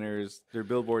medical centers, their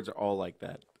billboards are all like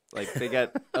that. Like they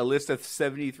got a list of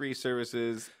 73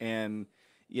 services, and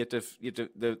you have to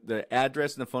the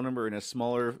address and the phone number in a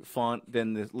smaller font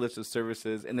than the list of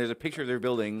services, and there's a picture of their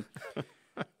building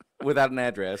without an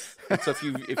address. And so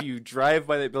if you drive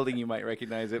by that building, you might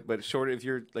recognize it, but short if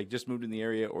you're like just moved in the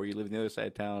area or you live in the other side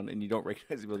of town and you don't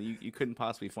recognize the building, you couldn't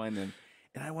possibly find them.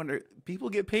 And I wonder, people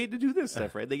get paid to do this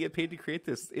stuff, right? They get paid to create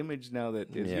this image now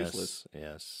that is useless.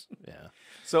 Yes, yeah.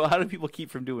 So how do people keep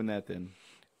from doing that then?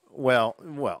 Well,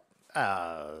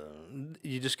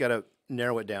 you just got to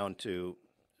narrow it down to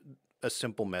a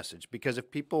simple message, because if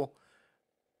people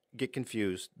get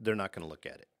confused, they're not going to look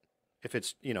at it. If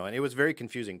it's, you know, and it was very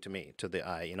confusing to me, to the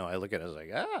eye, you know, I look at it, I was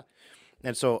like, ah.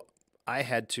 And so I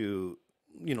had to,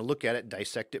 you know, look at it,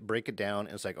 dissect it, break it down.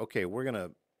 And it's like, okay, we're going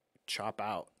to chop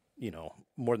out, you know,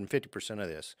 more than 50% of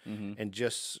this. And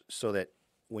just so that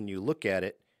when you look at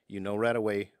it, you know right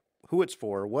away who it's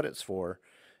for, what it's for,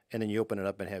 and then you open it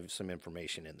up and have some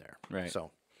information in there. Right.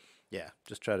 So, yeah,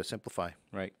 just try to simplify.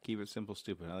 Right. Keep it simple,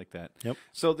 stupid. I like that. Yep.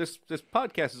 So this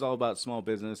podcast is all about small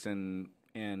business and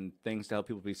things to help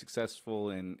people be successful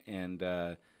and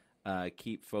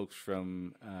keep folks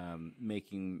from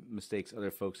making mistakes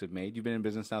other folks have made. You've been in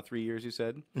business now 3 years, you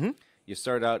said? Mm-hmm. You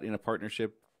started out in a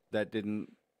partnership that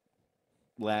didn't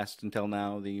last until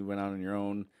now, that you went out on your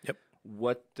own. Yep.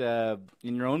 What,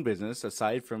 in your own business,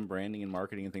 aside from branding and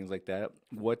marketing and things like that,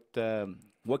 what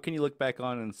can you look back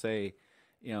on and say,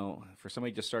 you know, for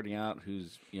somebody just starting out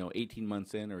who's, you know, 18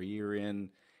 months in or a year in,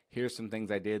 here's some things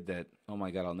I did that, oh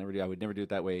my God, I would never do it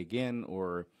that way again.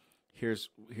 Or here's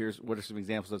what are some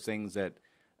examples of things that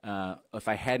if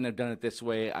I hadn't have done it this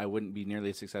way, I wouldn't be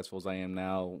nearly as successful as I am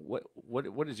now.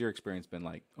 What has your experience been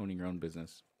like owning your own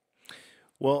business?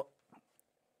 Well,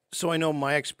 so I know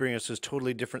my experience is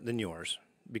totally different than yours,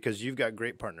 because you've got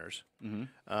great partners.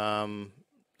 Mm-hmm.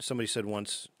 Somebody said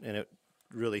once, and it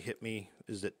really hit me,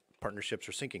 is that partnerships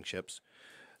are sinking ships.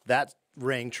 That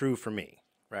rang true for me.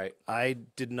 Right. I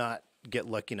did not get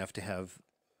lucky enough to have,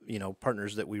 you know,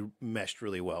 partners that we meshed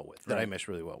really well with, that I meshed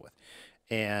really well with.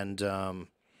 And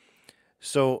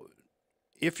so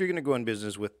if you're going to go in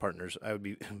business with partners, I would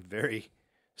be very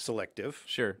selective.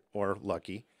 Sure. Or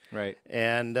lucky. Right.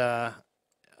 And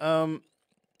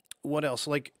what else?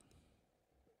 Like,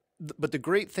 but the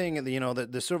great thing, you know,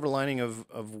 the silver lining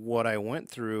of what I went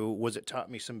through was it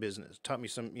taught me some business, taught me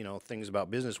some, you know, things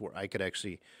about business where I could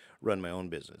actually run my own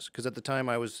business. Because at the time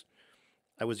I was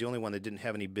the only one that didn't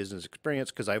have any business experience,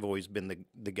 because I've always been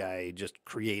the guy just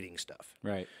creating stuff.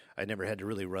 Right. I never had to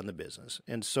really run the business.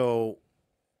 And so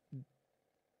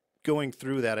going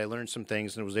through that, I learned some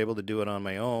things and was able to do it on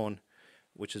my own,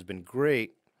 which has been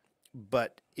great.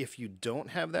 But if you don't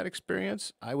have that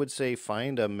experience, I would say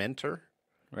find a mentor.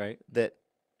 Right. That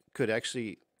could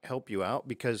actually help you out,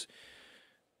 because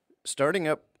starting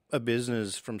up a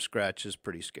business from scratch is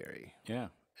pretty scary. Yeah.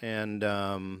 And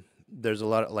there's a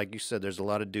lot of, like you said, there's a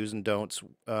lot of do's and don'ts.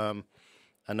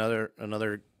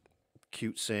 Another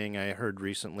cute saying I heard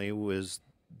recently was,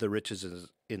 the riches is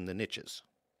in the niches.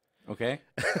 Okay.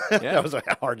 Yeah. That was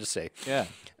hard to say. Yeah.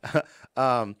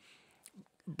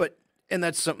 And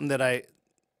that's something that I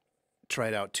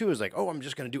tried out too, is like, oh, I'm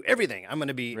just going to do everything. I'm going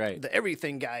to be the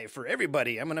everything guy for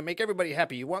everybody. I'm going to make everybody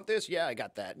happy. You want this? Yeah, I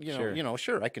got that.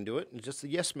 Sure, I can do it. It's just the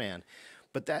yes man.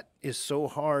 But that is so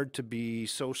hard to be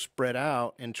so spread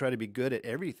out and try to be good at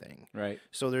everything. Right.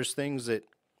 So there's things that,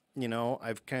 you know,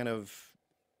 I've kind of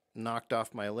knocked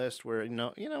off my list where, I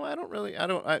don't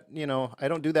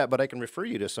do that, but I can refer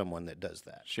you to someone that does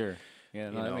that. Sure.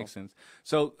 Yeah, that makes sense.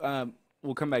 So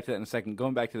we'll come back to that in a second.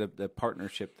 Going back to the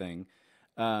partnership thing.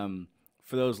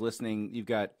 For those listening, you've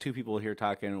got two people here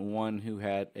talking, one who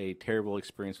had a terrible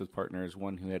experience with partners,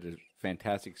 one who had a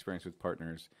fantastic experience with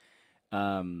partners.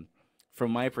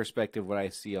 From my perspective, what I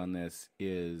see on this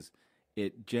is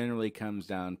it generally comes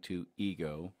down to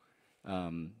ego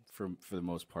for the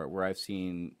most part. Where I've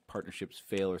seen partnerships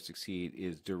fail or succeed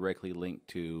is directly linked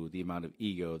to the amount of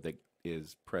ego that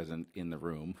is present in the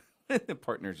room. The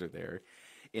partners are there.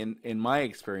 In my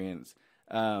experience,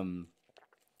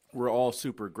 we're all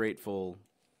super grateful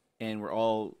and we're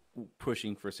all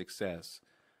pushing for success,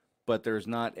 but there's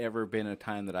not ever been a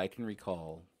time that I can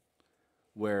recall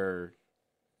where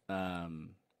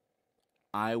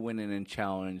I went in and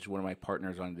challenged one of my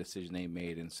partners on a decision they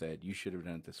made and said, you should have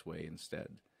done it this way instead.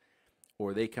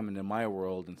 Or they come into my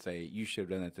world and say, you should have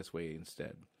done it this way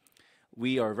instead.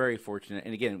 We are very fortunate,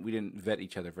 and again, we didn't vet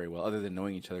each other very well, other than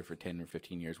knowing each other for 10 or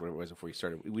 15 years, whatever it was before we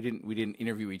started. We didn't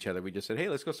interview each other. We just said, hey,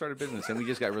 let's go start a business, and we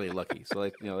just got really lucky. So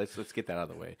let's get that out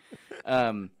of the way.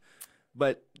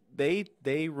 But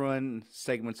they run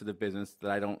segments of the business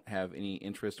that I don't have any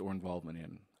interest or involvement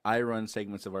in. I run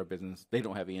segments of our business they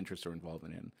don't have any interest or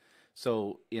involvement in.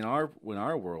 So in our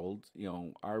world,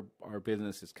 our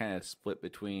business is kind of split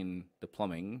between the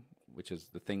plumbing, which is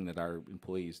the thing that our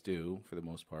employees do for the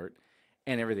most part,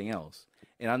 and everything else.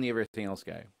 And I'm the everything else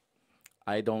guy.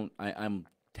 I'm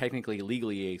technically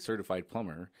legally a certified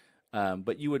plumber,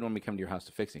 but you wouldn't want me to come to your house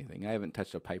to fix anything. I haven't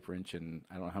touched a pipe wrench in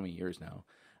I don't know how many years now.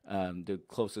 The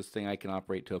closest thing I can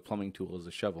operate to a plumbing tool is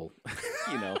a shovel,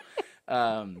 you know.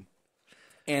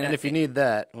 And if you need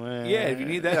that, yeah, if you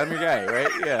need that, I'm your guy, right?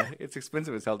 Yeah, it's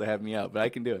expensive as hell to have me out, but I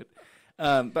can do it.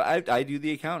 But I do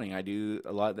the accounting. I do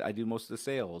a lot. I do most of the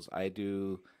sales. I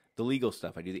do the legal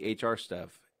stuff. I do the HR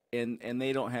stuff, and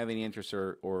they don't have any interest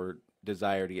or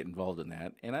desire to get involved in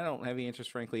that. And I don't have any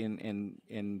interest, frankly,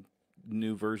 in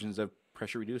new versions of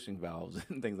pressure reducing valves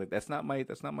and things like that.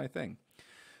 That's not my thing.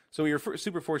 So we are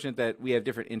super fortunate that we have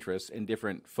different interests and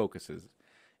different focuses.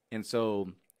 And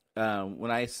so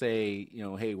when I say,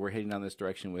 hey, we're heading down this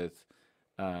direction with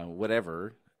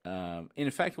whatever, and in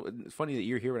fact, it's funny that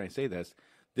you're here when I say this.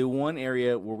 The one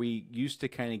area where we used to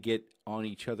kind of get on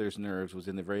each other's nerves was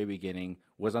in the very beginning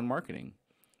was on marketing,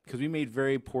 because we made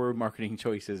very poor marketing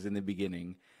choices in the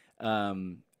beginning,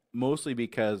 mostly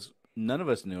because none of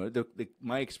us knew it.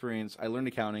 My experience, I learned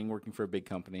accounting working for a big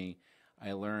company.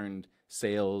 I learned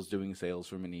sales, doing sales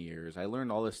for many years. I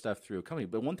learned all this stuff through a company.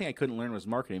 But one thing I couldn't learn was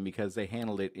marketing, because they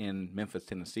handled it in Memphis,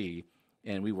 Tennessee,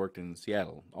 and we worked in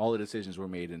Seattle. All the decisions were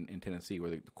made in Tennessee,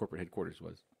 where the corporate headquarters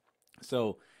was.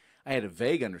 So I had a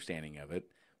vague understanding of it.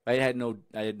 But I had no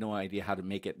idea how to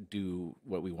make it do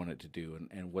what we wanted to do,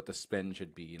 and what the spend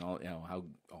should be, and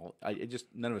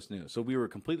none of us knew. So we were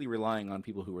completely relying on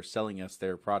people who were selling us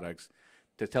their products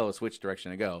to tell us which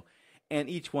direction to go. And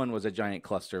each one was a giant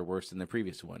cluster, worse than the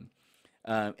previous one.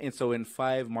 And so in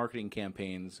 5 marketing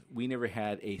campaigns, we never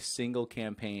had a single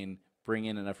campaign bring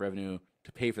in enough revenue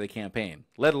to pay for the campaign,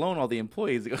 let alone all the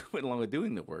employees that went along with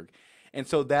doing the work. And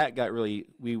so that got really,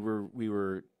 we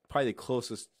were probably the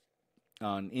closest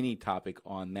on any topic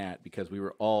on that, because we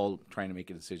were all trying to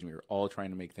make a decision. We were all trying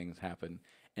to make things happen,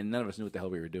 and none of us knew what the hell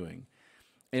we were doing.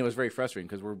 And it was very frustrating,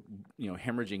 because we're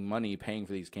hemorrhaging money paying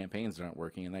for these campaigns that aren't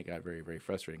working, and that got very, very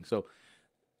frustrating. So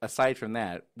aside from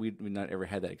that, we've not ever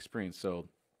had that experience. So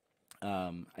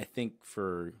I think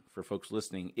for folks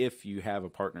listening, if you have a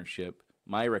partnership,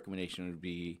 my recommendation would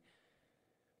be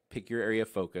pick your area of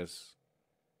focus,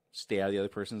 stay out of the other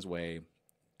person's way,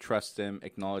 trust them,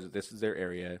 acknowledge that this is their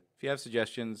area. If you have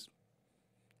suggestions,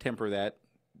 temper that,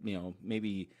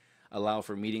 maybe allow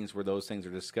for meetings where those things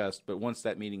are discussed. But once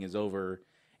that meeting is over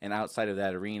and outside of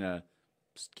that arena,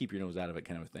 just keep your nose out of it,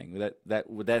 kind of a thing.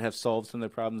 Would that have solved some of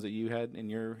the problems that you had in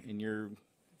your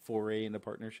foray into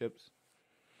partnerships?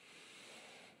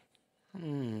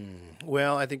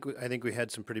 Well, I think we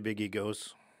had some pretty big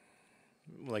egos,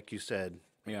 like you said.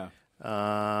 Yeah.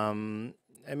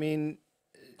 I mean,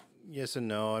 yes and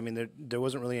no. I mean, there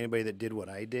wasn't really anybody that did what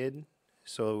I did,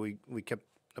 so we kept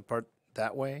apart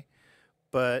that way.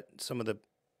 But some of the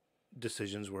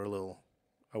decisions were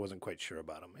I wasn't quite sure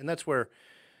about them, and that's where,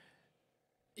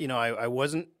 I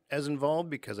wasn't as involved,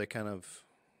 because I kind of,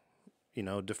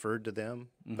 deferred to them.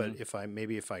 Mm-hmm. But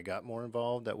if I got more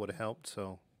involved, that would have helped.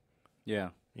 So, yeah,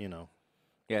 yeah,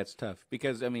 it's tough,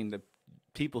 because the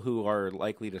people who are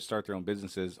likely to start their own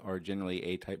businesses are generally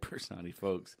A-type personality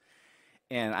folks.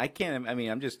 And I can't.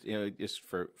 I'm just just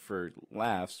for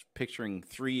laughs, picturing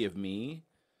 3 of me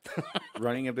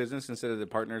running a business instead of the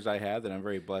partners I have that I'm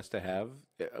very blessed to have.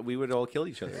 We would all kill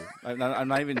each other. I'm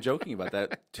not even joking about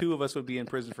that. 2 of us would be in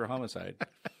prison for homicide.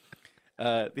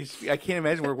 I can't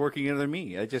imagine we're working under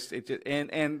me.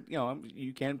 And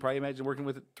you can probably imagine working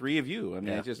with 3 of you. I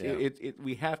mean,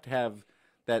 we have to have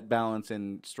that balance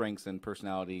and strengths and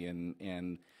personality,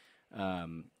 and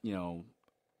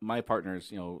my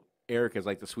partners, Eric is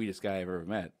like the sweetest guy I've ever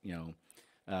met.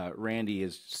 Randy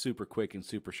is super quick and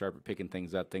super sharp at picking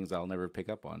things up, things I'll never pick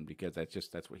up on, because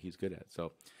that's what he's good at.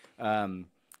 So,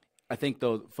 I think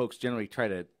though folks generally try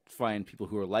to find people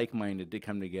who are like-minded to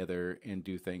come together and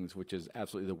do things, which is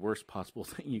absolutely the worst possible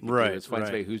thing you can do. Is find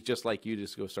somebody who's just like you,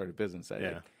 just go start a business.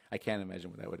 I can't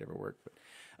imagine that would ever work. But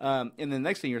and the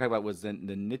next thing you were talking about was the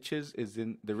niches.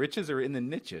 The riches are in the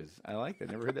niches. I like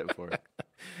that. Never heard that before.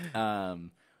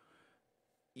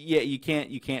 Yeah, you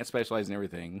can't specialize in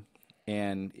everything.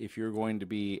 And if you're going to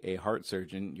be a heart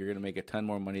surgeon, you're going to make a ton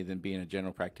more money than being a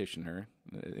general practitioner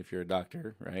if you're a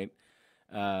doctor, right?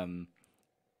 In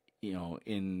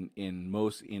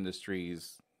most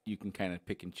industries, you can kind of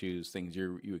pick and choose things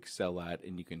you excel at,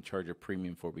 and you can charge a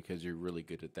premium for because you're really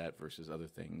good at that versus other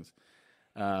things.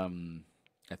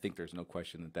 I think there's no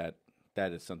question that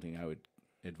is something I would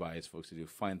advise folks to do.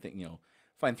 Find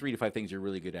 3 to 5 things you're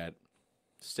really good at.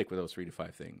 Stick with those 3 to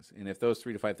 5 things. And if those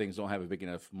 3 to 5 things don't have a big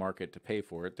enough market to pay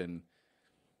for it, then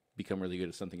become really good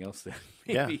at something else then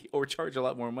maybe, or charge a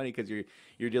lot more money because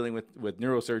you're dealing with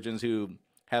neurosurgeons who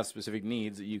have specific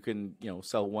needs that you can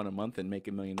sell one a month and make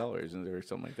 $1 million or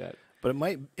something like that. But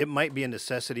it might be a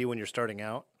necessity when you're starting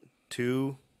out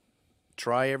to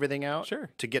try everything out, Sure,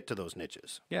 to get to those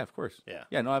niches. Yeah, of course.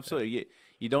 Yeah, no, absolutely.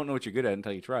 You don't know what you're good at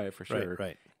until you try it, for sure.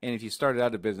 Right. And if you started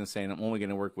out a business saying I'm only going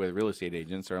to work with real estate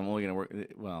agents, or I'm only going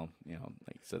to work,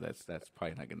 so that's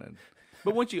probably not going to.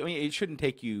 But once it shouldn't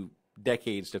take you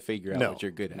decades to figure out what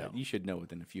you're good at. No. You should know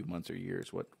within a few months or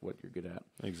years what you're good at.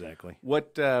 Exactly.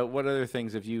 What other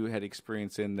things have you had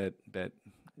experience in that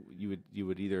you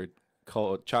would either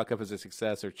chalk up as a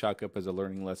success or chalk up as a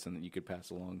learning lesson that you could pass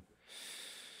along?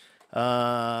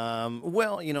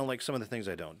 Well, like some of the things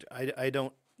I don't do. I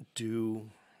don't do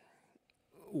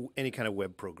any kind of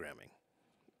web programming.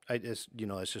 I just,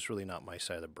 it's just really not my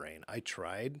side of the brain. I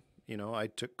tried, I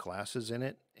took classes in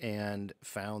it and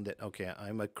found that, okay,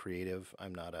 I'm a creative.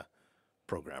 I'm not a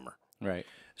programmer. Right.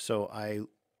 So I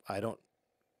don't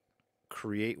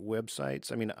create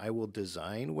websites. I mean, I will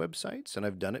design websites, and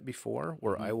I've done it before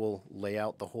where I will lay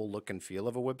out the whole look and feel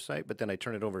of a website, but then I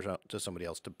turn it over to somebody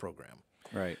else to program.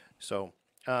 Right. So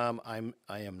I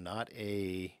am not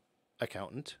a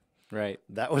accountant. Right.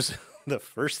 That was the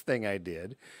first thing I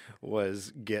did,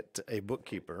 was get a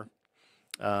bookkeeper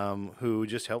who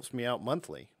just helps me out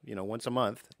monthly, once a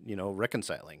month,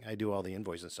 reconciling. I do all the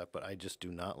invoices and stuff, but I just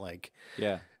do not like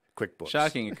QuickBooks.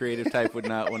 Shocking. A creative type would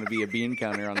not want to be a bean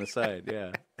counter on the side.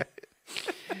 Yeah.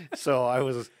 So I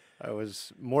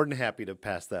was more than happy to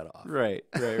pass that off. Right.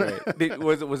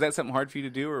 Was that something hard for you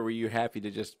to do, or were you happy to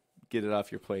just get it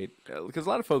off your plate? Because a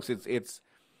lot of folks, it's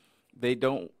they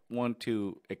don't want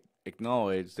to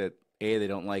acknowledge that A, they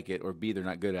don't like it, or B, they're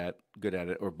not good at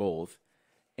it, or both.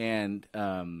 And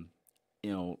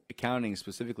accounting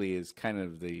specifically is kind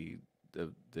of the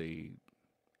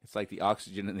it's like the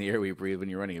oxygen in the air we breathe when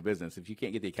you're running a business. If you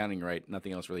can't get the accounting right,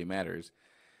 nothing else really matters.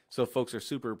 So folks are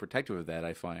super protective of that.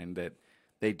 I find that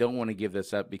they don't want to give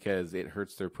this up because it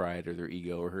hurts their pride or their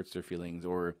ego or hurts their feelings,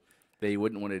 or they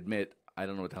wouldn't want to admit, I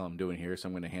don't know what the hell I'm doing here, so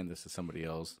I'm going to hand this to somebody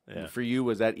else. Yeah. For you,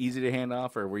 was that easy to hand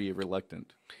off, or were you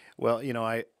reluctant? Well,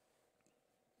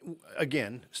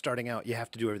 again, starting out, you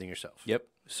have to do everything yourself. Yep.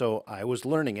 So I was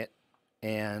learning it,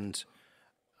 and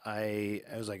I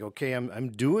was like, okay, I'm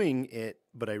doing it,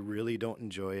 but I really don't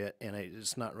enjoy it, and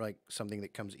it's not like something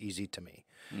that comes easy to me.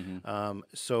 Mm-hmm.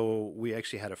 So we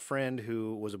actually had a friend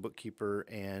who was a bookkeeper,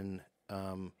 and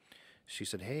she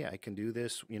said, hey, I can do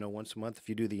this, once a month if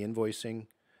you do the invoicing,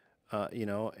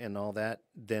 and all that,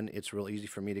 then it's real easy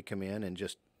for me to come in and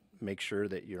just make sure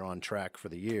that you're on track for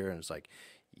the year. And it's like,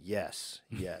 yes.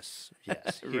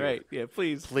 Right. Yeah.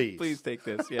 Please take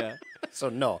this. Yeah. So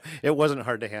no, it wasn't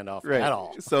hard to hand off at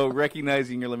all. So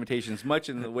recognizing your limitations, much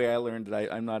in the way I learned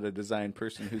that I'm not a design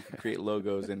person who can create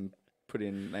logos and put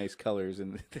in nice colors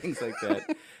and things like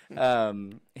that.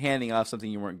 Handing off something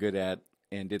you weren't good at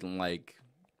and didn't like,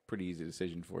 pretty easy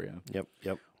decision for you.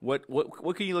 Yep.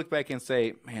 What can you look back and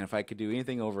say, man, if I could do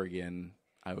anything over again,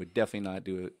 I would definitely not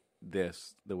do it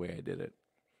the way I did it,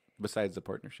 besides the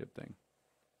partnership thing?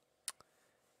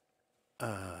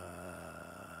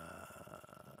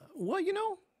 Well,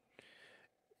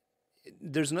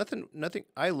 there's nothing.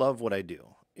 I love what I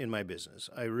do in my business.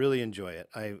 I really enjoy it.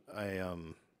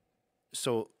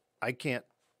 So I can't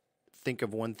think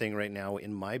of one thing right now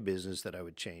in my business that I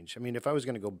would change. I mean, if I was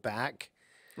going to go back.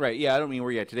 Right. Yeah. I don't mean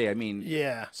where you're at today. I mean,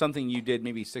 yeah, something you did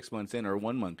maybe 6 months in, or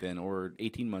 1 month in, or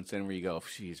 18 months in, where you go,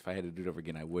 geez, if I had to do it over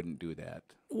again, I wouldn't do that.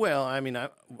 Well, I mean,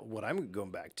 what I'm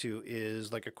going back to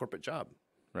is like a corporate job.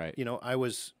 Right. I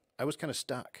was kind of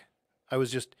stuck.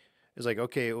 It's like,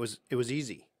 okay, it was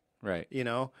easy. Right.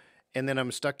 And then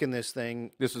I'm stuck in this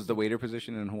thing. This was the waiter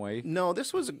position in Hawaii? No,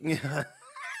 this was, that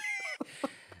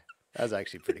was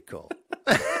actually pretty cool.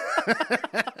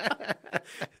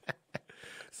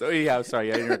 So yeah,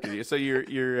 sorry, I interrupted you. So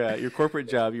your corporate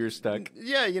job, you're stuck.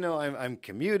 Yeah, I'm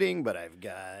commuting, but I've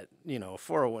got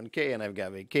 401k, and I've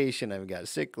got vacation, I've got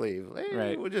sick leave.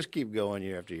 Right. We'll just keep going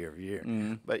year after year after year.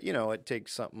 Mm-hmm. But it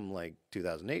takes something like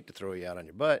 2008 to throw you out on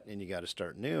your butt, and you got to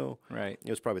start new. Right. It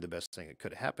was probably the best thing that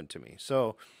could have happened to me.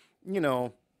 So,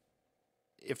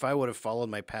 if I would have followed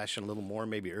my passion a little more,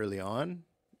 maybe early on,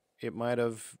 it might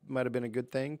have been a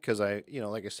good thing, because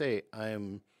like I say,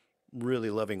 I'm really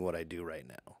loving what I do right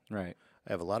now. Right.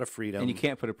 I have a lot of freedom. And you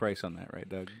can't put a price on that, right,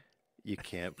 Doug? You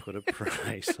can't put a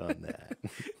price on that.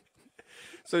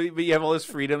 but you have all this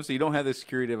freedom, so you don't have the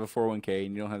security of a 401k,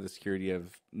 and you don't have the security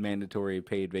of mandatory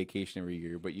paid vacation every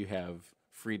year, but you have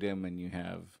freedom and you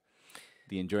have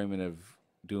the enjoyment of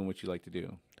doing what you like to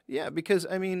do. Yeah, because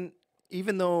I mean,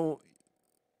 even though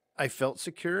I felt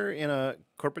secure in a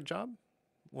corporate job,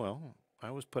 well,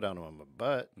 I was put out on my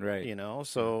butt, Right. you know,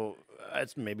 so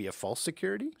it's maybe a false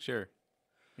security. Sure.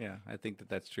 Yeah, I think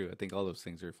that's true. I think all those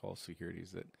things are false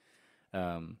securities that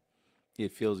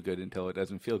it feels good until it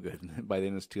doesn't feel good. By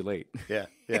then it's too late. Yeah,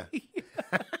 yeah.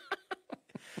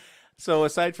 So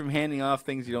aside from handing off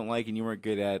things you don't like and you weren't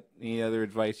good at, any other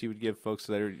advice you would give folks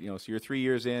that are, so you're 3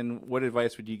 years in, what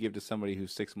advice would you give to somebody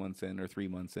who's 6 months in or 3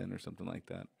 months in or something like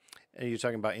that? And you're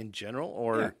talking about in general,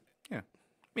 or Yeah. I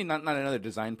mean, not another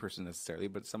design person necessarily,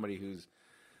 but somebody who's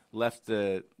left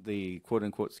the quote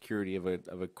unquote security of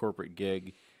a corporate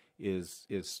gig is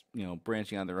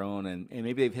branching on their own, and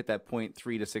maybe they've hit that point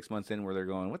 3 to 6 months in where they're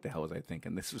going, what the hell was I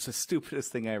thinking? This was the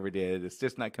stupidest thing I ever did. It's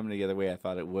just not coming together the way I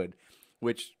thought it would,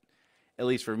 which at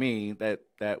least for me, that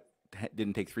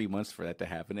didn't take 3 months for that to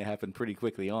happen. It happened pretty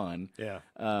quickly on. Yeah.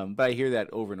 But I hear that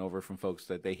over and over from folks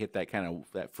that they hit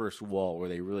that first wall where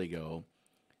they really go,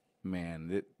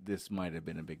 man, this might have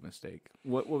been a big mistake.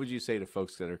 What would you say to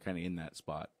folks that are kind of in that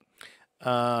spot?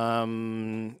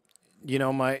 The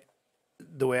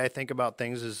way I think about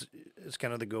things is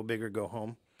kind of the go big or go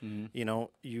home. Mm-hmm.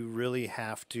 You really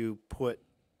have to put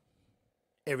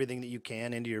everything that you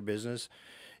can into your business.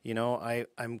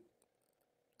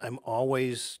 I'm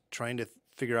always trying to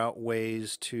figure out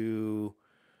ways to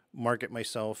market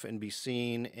myself and be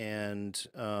seen and,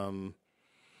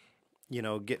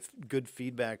 get good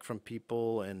feedback from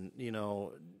people. And,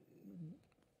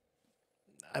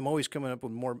 I'm always coming up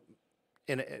with more,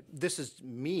 and this is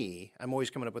me, I'm always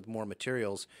coming up with more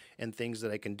materials and things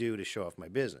that I can do to show off my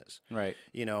business. Right.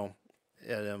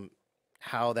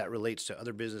 How that relates to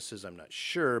other businesses, I'm not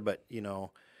sure, but,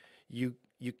 you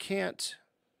can't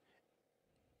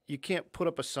put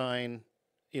up a sign,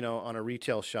 on a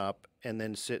retail shop and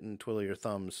then sit and twiddle your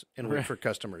thumbs and wait for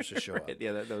customers to show up.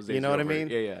 Yeah, those You know what I mean?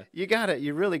 Yeah.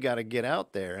 You really got to get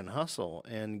out there and hustle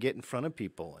and get in front of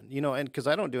people. And, and because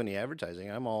I don't do any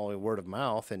advertising, I'm all word of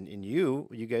mouth. And you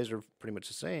guys are pretty much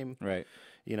the same. Right.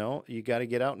 You got to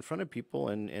get out in front of people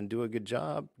and do a good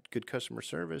job, good customer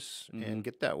service, Mm-hmm. and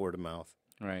get that word of mouth.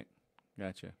 Right.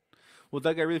 Gotcha. Well,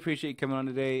 Doug, I really appreciate you coming on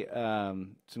today.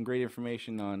 Some great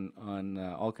information on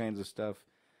all kinds of stuff.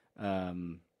 How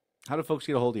do folks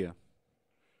get a hold of you?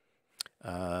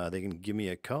 They can give me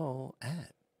a call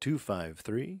at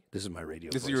 253. This is my radio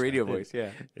voice. This is your radio voice,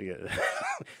 yeah.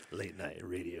 Late night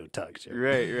radio talk show.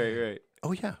 Right.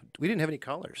 Oh, yeah. We didn't have any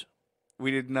callers.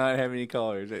 We did not have any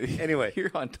callers. Anyway.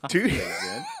 You're on top of it,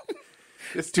 man.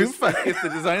 If the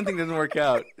design thing doesn't work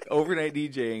out, overnight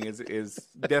DJing is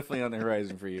definitely on the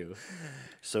horizon for you.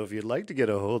 So if you'd like to get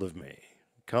a hold of me,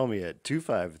 call me at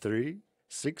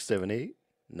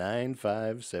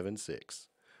 253-678-9576.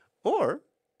 Or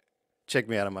check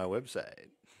me out on my website,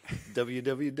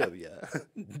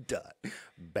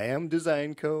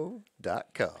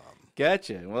 www.bamdesignco.com.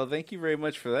 Gotcha. Well, thank you very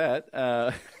much for that.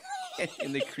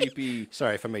 And the creepy.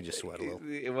 Sorry if I made you sweat a little.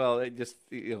 Well, it just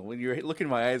when you're looking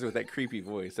in my eyes with that creepy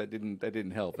voice, that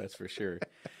didn't help. That's for sure.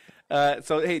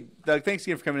 So hey, Doug, thanks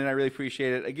again for coming in. I really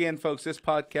appreciate it. Again, folks, this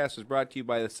podcast was brought to you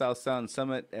by the South Sound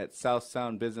Summit at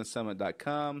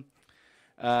southsoundbusinesssummit.com.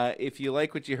 If you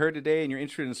like what you heard today and you're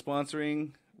interested in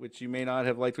sponsoring, which you may not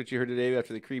have liked what you heard today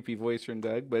after the creepy voice from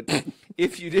Doug, but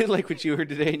if you did like what you heard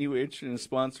today and you were interested in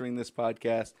sponsoring this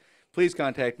podcast, please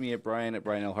contact me at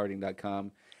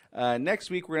brian@brianlharding.com. Next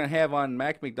week, we're going to have on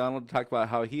Mac McDonald to talk about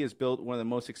how he has built one of the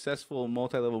most successful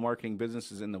multi-level marketing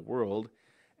businesses in the world.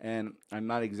 And I'm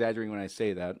not exaggerating when I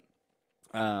say that.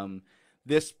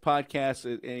 This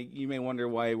podcast, you may wonder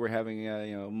why we're having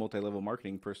a multi-level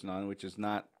marketing person on, which is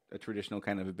not a traditional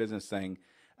kind of a business thing.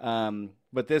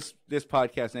 But this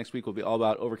podcast next week will be all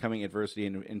about overcoming adversity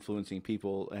and influencing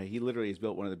people. He literally has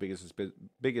built one of the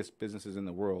biggest businesses in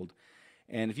the world.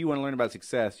 And if you want to learn about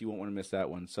success, you won't want to miss that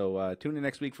one. So tune in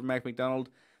next week for Mac McDonald.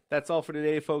 That's all for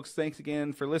today, folks. Thanks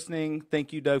again for listening.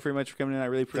 Thank you, Doug, very much for coming in. I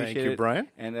really appreciate it. Thank you, Brian.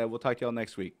 And we'll talk to y'all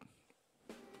next week.